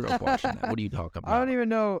 motherfucker, I grew up watching that. What are you talking about? I don't even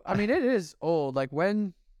know. I mean, it is old. Like,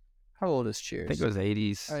 how old is Cheers? I think it was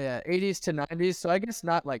 80s. Oh, yeah, 80s to 90s. So I guess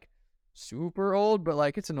not, like, super old, but,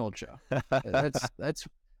 like, it's an old show.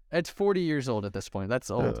 It's 40 years old at this point.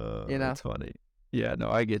 That's old, That's funny. Yeah,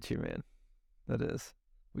 no, I get you, man. That is.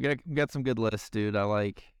 We got some good lists, dude. I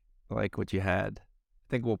like what you had. I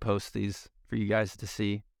think we'll post these for you guys to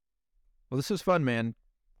see. Well, this was fun, man.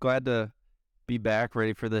 Glad to be back,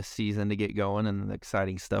 ready for this season to get going and the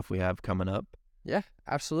exciting stuff we have coming up. Yeah,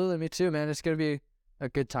 absolutely. Me too, man. It's going to be a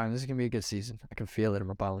good time. This is going to be a good season. I can feel it in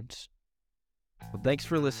my bones. Well, thanks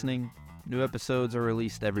for listening. New episodes are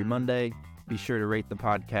released every Monday. Be sure to rate the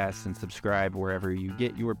podcast and subscribe wherever you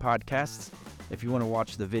get your podcasts. If you want to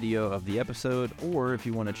watch the video of the episode, or if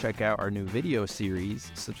you want to check out our new video series,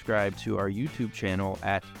 subscribe to our YouTube channel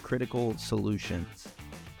at Critical Solutions.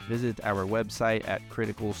 Visit our website at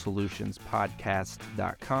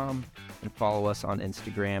criticalsolutionspodcast.com and follow us on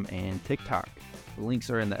Instagram and TikTok. The links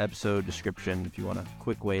are in the episode description if you want a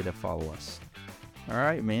quick way to follow us. All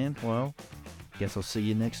right, man. Well, guess I'll see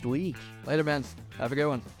you next week. Later, man. Have a good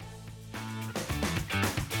one.